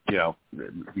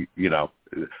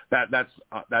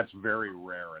very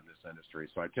rare in this industry.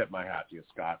 So I tip my hat to you,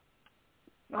 Scott.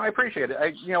 No, I appreciate it.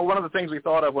 One of the things we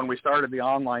thought of when we started the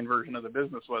online version of the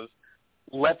business was,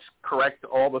 let's correct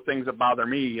all the things that bother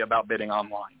me about bidding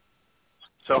online.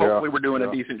 So hopefully we're doing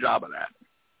a decent job of that.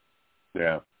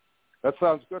 Yeah. That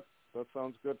sounds good. That's,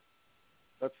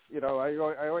 I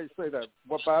always say that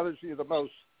what bothers you the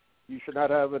most, you should not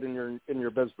have it in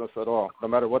your business at all, no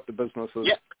matter what the business is.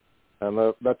 Yep. And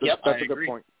that's a good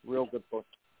point. Real good point.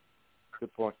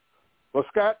 Good point. Well,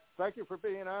 Scott, thank you for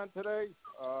being on today.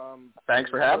 Thanks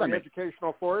for having me.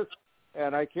 Educational for us,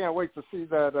 and I can't wait to see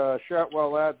that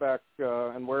Shotwell ad back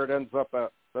and where it ends up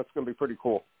at. That's going to be pretty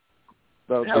cool.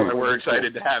 We're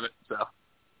excited to have it. So.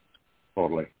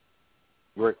 Totally.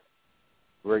 Great.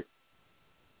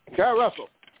 Scott Russell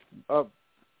of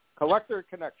Collector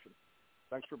Connection.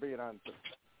 Thanks for being on today.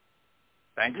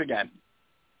 Thanks again.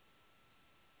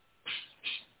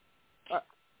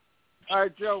 All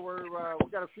right, Joe, we've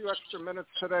got a few extra minutes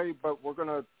today, but we're going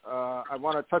to I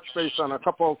want to touch base on a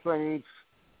couple of things.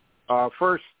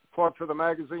 First, plug for the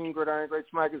magazine,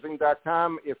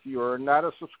 GridironGreatsMagazine.com. If you're not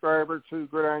a subscriber to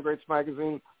Gridiron Greats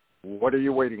Magazine, what are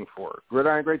you waiting for?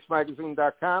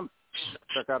 GridironGreatsMagazine.com.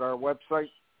 Check out our website.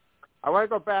 I want to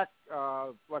go back,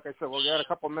 like I said, we got a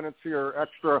couple minutes here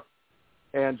extra,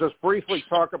 and just briefly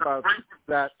talk about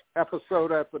that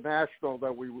episode at the National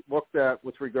that we looked at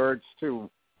with regards to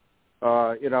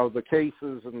the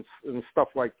cases and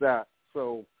stuff like that.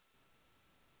 So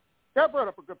Scott brought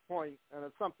up a good point, and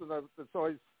it's something that's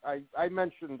always I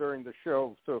mentioned during the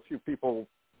show to a few people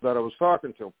that I was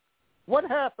talking to. What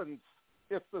happens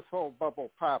if this whole bubble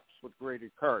pops with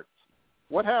graded cards?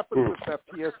 What happens if that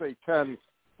PSA 10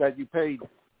 that you paid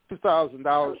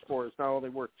 $2,000 for is now only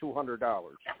worth $200?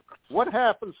 What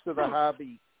happens to the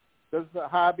hobby? Does the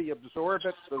hobby absorb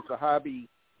it?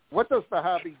 What does the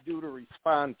hobby do to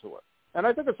respond to it? And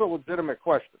I think it's a legitimate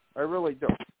question. I really do.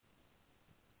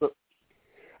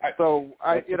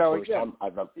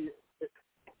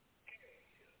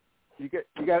 You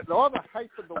got all the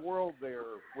hype in the world there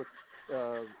with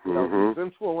these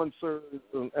influencers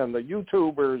and the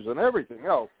YouTubers and everything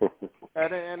else,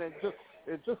 and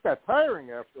it just got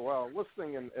tiring after a while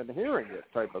listening and hearing it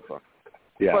type of thing.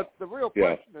 Yeah. But the real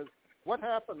question is, what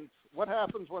happens when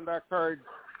that card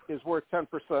is worth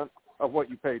 10% of what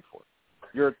you paid for?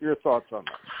 Your thoughts on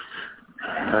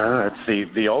that?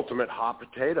 It's the ultimate hot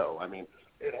potato. I mean,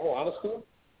 in all honesty,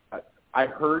 I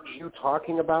heard you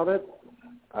talking about it,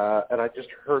 and I just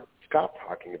heard Scott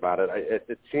talking about it.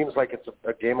 It seems like it's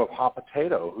a game of hot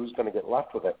potato. Who's going to get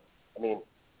left with it? I mean,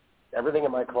 everything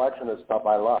in my collection is stuff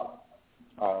I love.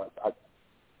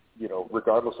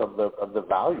 Regardless of the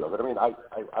value of it. I mean, I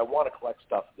want to collect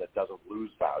stuff that doesn't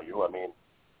lose value. I mean,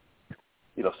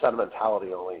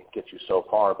 sentimentality only gets you so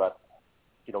far, but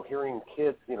hearing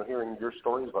kids, hearing your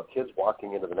stories about kids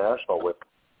walking into the National with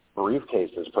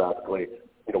briefcases practically,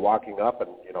 walking up and,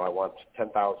 I want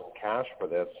 10,000 cash for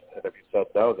this. And if you said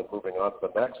no, then moving on to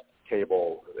the next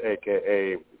table,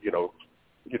 AKA,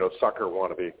 sucker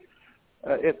wannabe.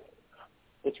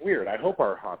 It's weird. I hope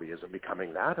our hobby isn't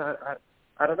becoming that.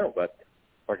 I don't know, but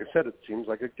like I said, it seems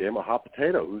like a game of hot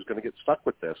potato. Who's going to get stuck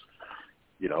with this?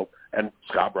 And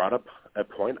Scott brought up a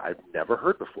point I've never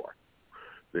heard before.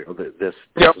 This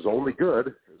is only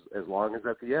good as long as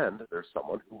at the end there's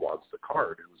someone who wants the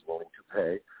card who's willing to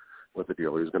pay what the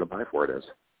dealer is going to buy for it is.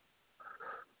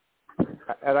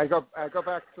 And I go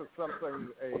back to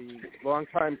something a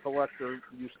longtime collector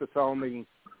used to tell me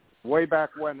way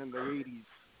back when in the 80s,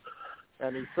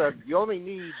 and he said, you only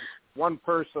need one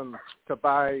person to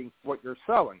buy what you're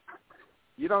selling.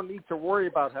 You don't need to worry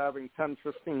about having 10,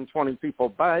 15, 20 people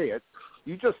buy it.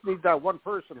 You just need that one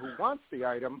person who wants the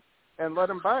item and let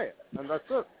him buy it, and that's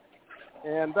it.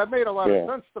 And that made a lot of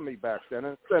sense to me back then,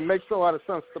 and it makes a lot of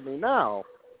sense to me now.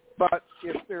 But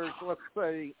if there's, let's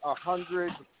say,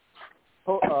 100,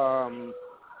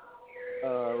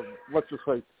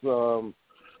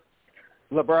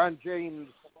 LeBron James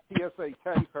PSA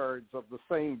 10 cards of the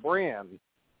same brand,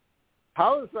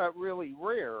 how is that really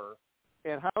rare,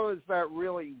 and how is that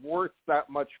really worth that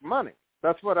much money?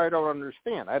 That's what I don't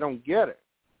understand. I don't get it.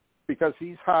 Because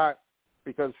he's hot,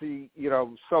 because he,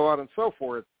 so on and so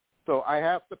forth. So I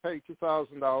have to pay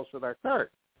 $2,000 for that card.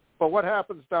 But what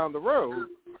happens down the road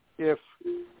if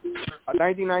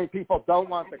 99 people don't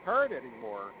want the card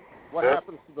anymore? What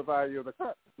happens to the value of the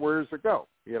card? Where does it go?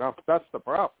 That's the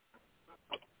problem.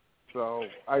 So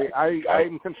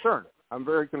I'm concerned. I'm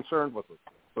very concerned with it.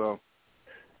 So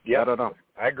I don't know.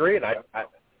 I agree, and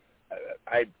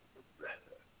I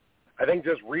think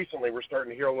just recently we're starting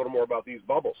to hear a little more about these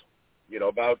bubbles.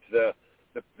 About the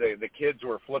kids who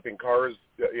are flipping cards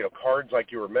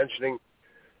like you were mentioning,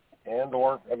 and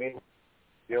or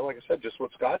like I said, just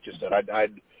what Scott just said.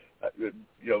 I'd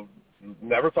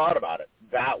never thought about it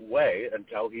that way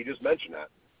until he just mentioned that.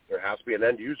 There has to be an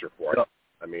end user for it.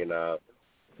 And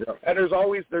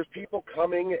there's people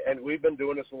coming, and we've been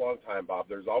doing this a long time, Bob.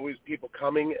 There's always people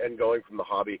coming and going from the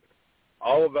hobby.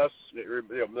 All of us,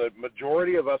 the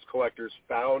majority of us collectors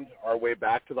found our way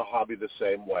back to the hobby the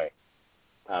same way.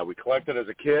 We collected as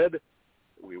a kid,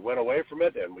 we went away from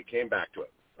it, and we came back to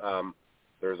it.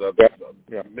 There's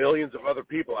millions of other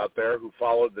people out there who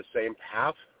followed the same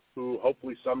path, who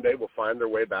hopefully someday will find their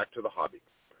way back to the hobby.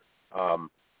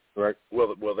 Right?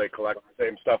 Will they collect the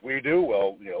same stuff we do?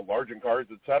 Well, large in cards,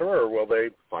 et cetera, or will they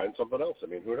find something else?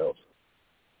 Who knows?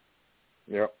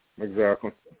 Yeah,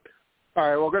 exactly. All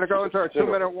right, we're going to go into our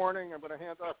 2-minute warning. I'm going to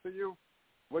hand off to you.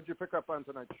 What'd you pick up on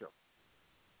tonight's show?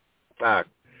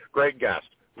 Great guest,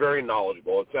 very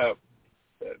knowledgeable. It's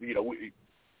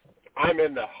I'm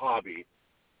in the hobby.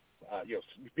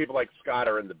 People like Scott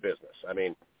are in the business.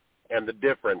 And the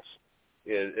difference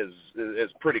is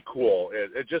pretty cool.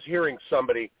 It's just hearing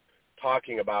somebody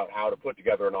talking about how to put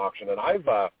together an auction. And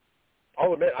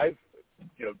I'll admit,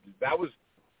 that was,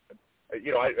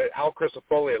 Al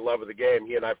Crisafulli at Love of the Game.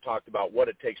 He and I've talked about what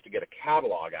it takes to get a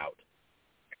catalog out,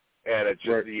 and it's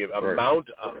just the amount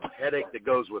of headache that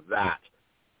goes with that.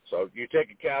 So you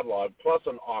take a catalog plus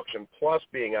an auction plus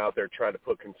being out there trying to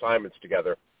put consignments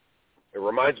together. It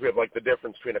reminds me of the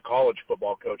difference between a college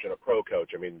football coach and a pro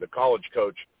coach. The college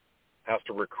coach has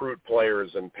to recruit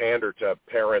players and pander to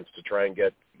parents to try and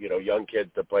get, young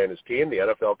kids to play in his team. The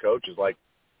NFL coach is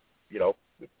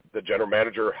the general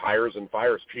manager hires and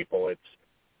fires people.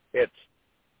 It's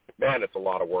a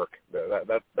lot of work.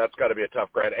 That's got to be a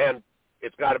tough grind. And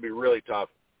it's got to be really tough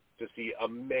to see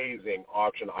amazing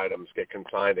auction items get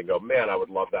consigned and go, man, I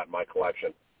would love that in my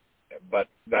collection. But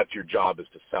that's your job, is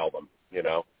to sell them,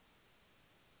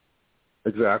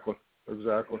 Exactly.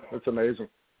 It's amazing.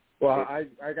 Well,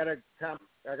 I gotta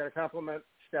compliment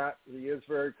Scott. He is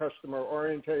very customer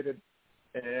orientated,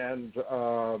 and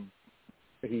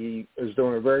he is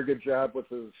doing a very good job with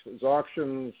his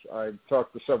auctions. I've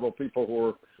talked to several people who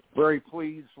are very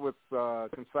pleased with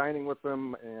consigning with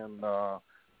him and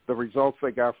the results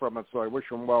they got from it. So I wish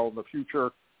him well in the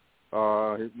future. He's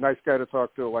a nice guy to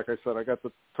talk to. Like I said, I got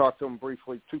to talk to him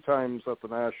briefly 2 times at the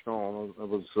National, and it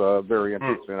was very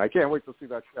interesting. I can't wait to see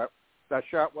that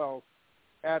Shotwell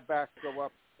ad back go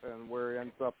up and where he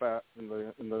ends up at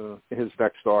in his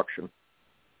next auction.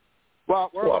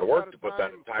 Well, it's a lot of work to put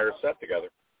that entire set together.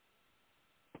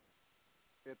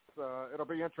 It'll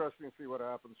be interesting to see what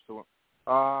happens to him.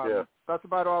 That's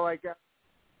about all I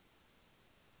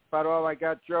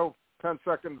got. Joe, 10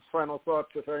 seconds, final thoughts,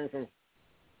 if anything.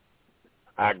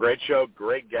 Great show,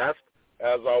 great guest,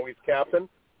 as always, Captain.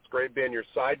 It's great being your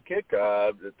sidekick,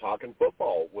 talking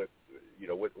football with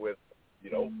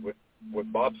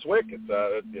Bob Swick.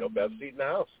 It's best seat in the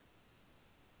house.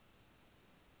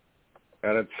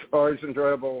 And it's always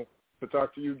enjoyable to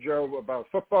talk to you, Joe, about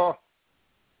football.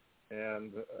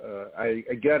 And I,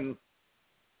 again,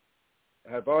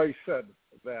 have always said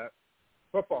that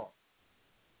football,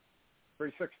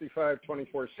 365,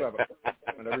 24/7.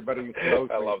 And everybody knows.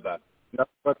 I love that.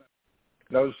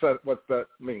 Knows what that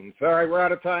means. All right, we're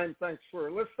out of time. Thanks for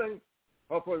listening.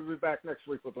 Hopefully we'll be back next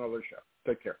week with another show.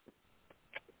 Take care.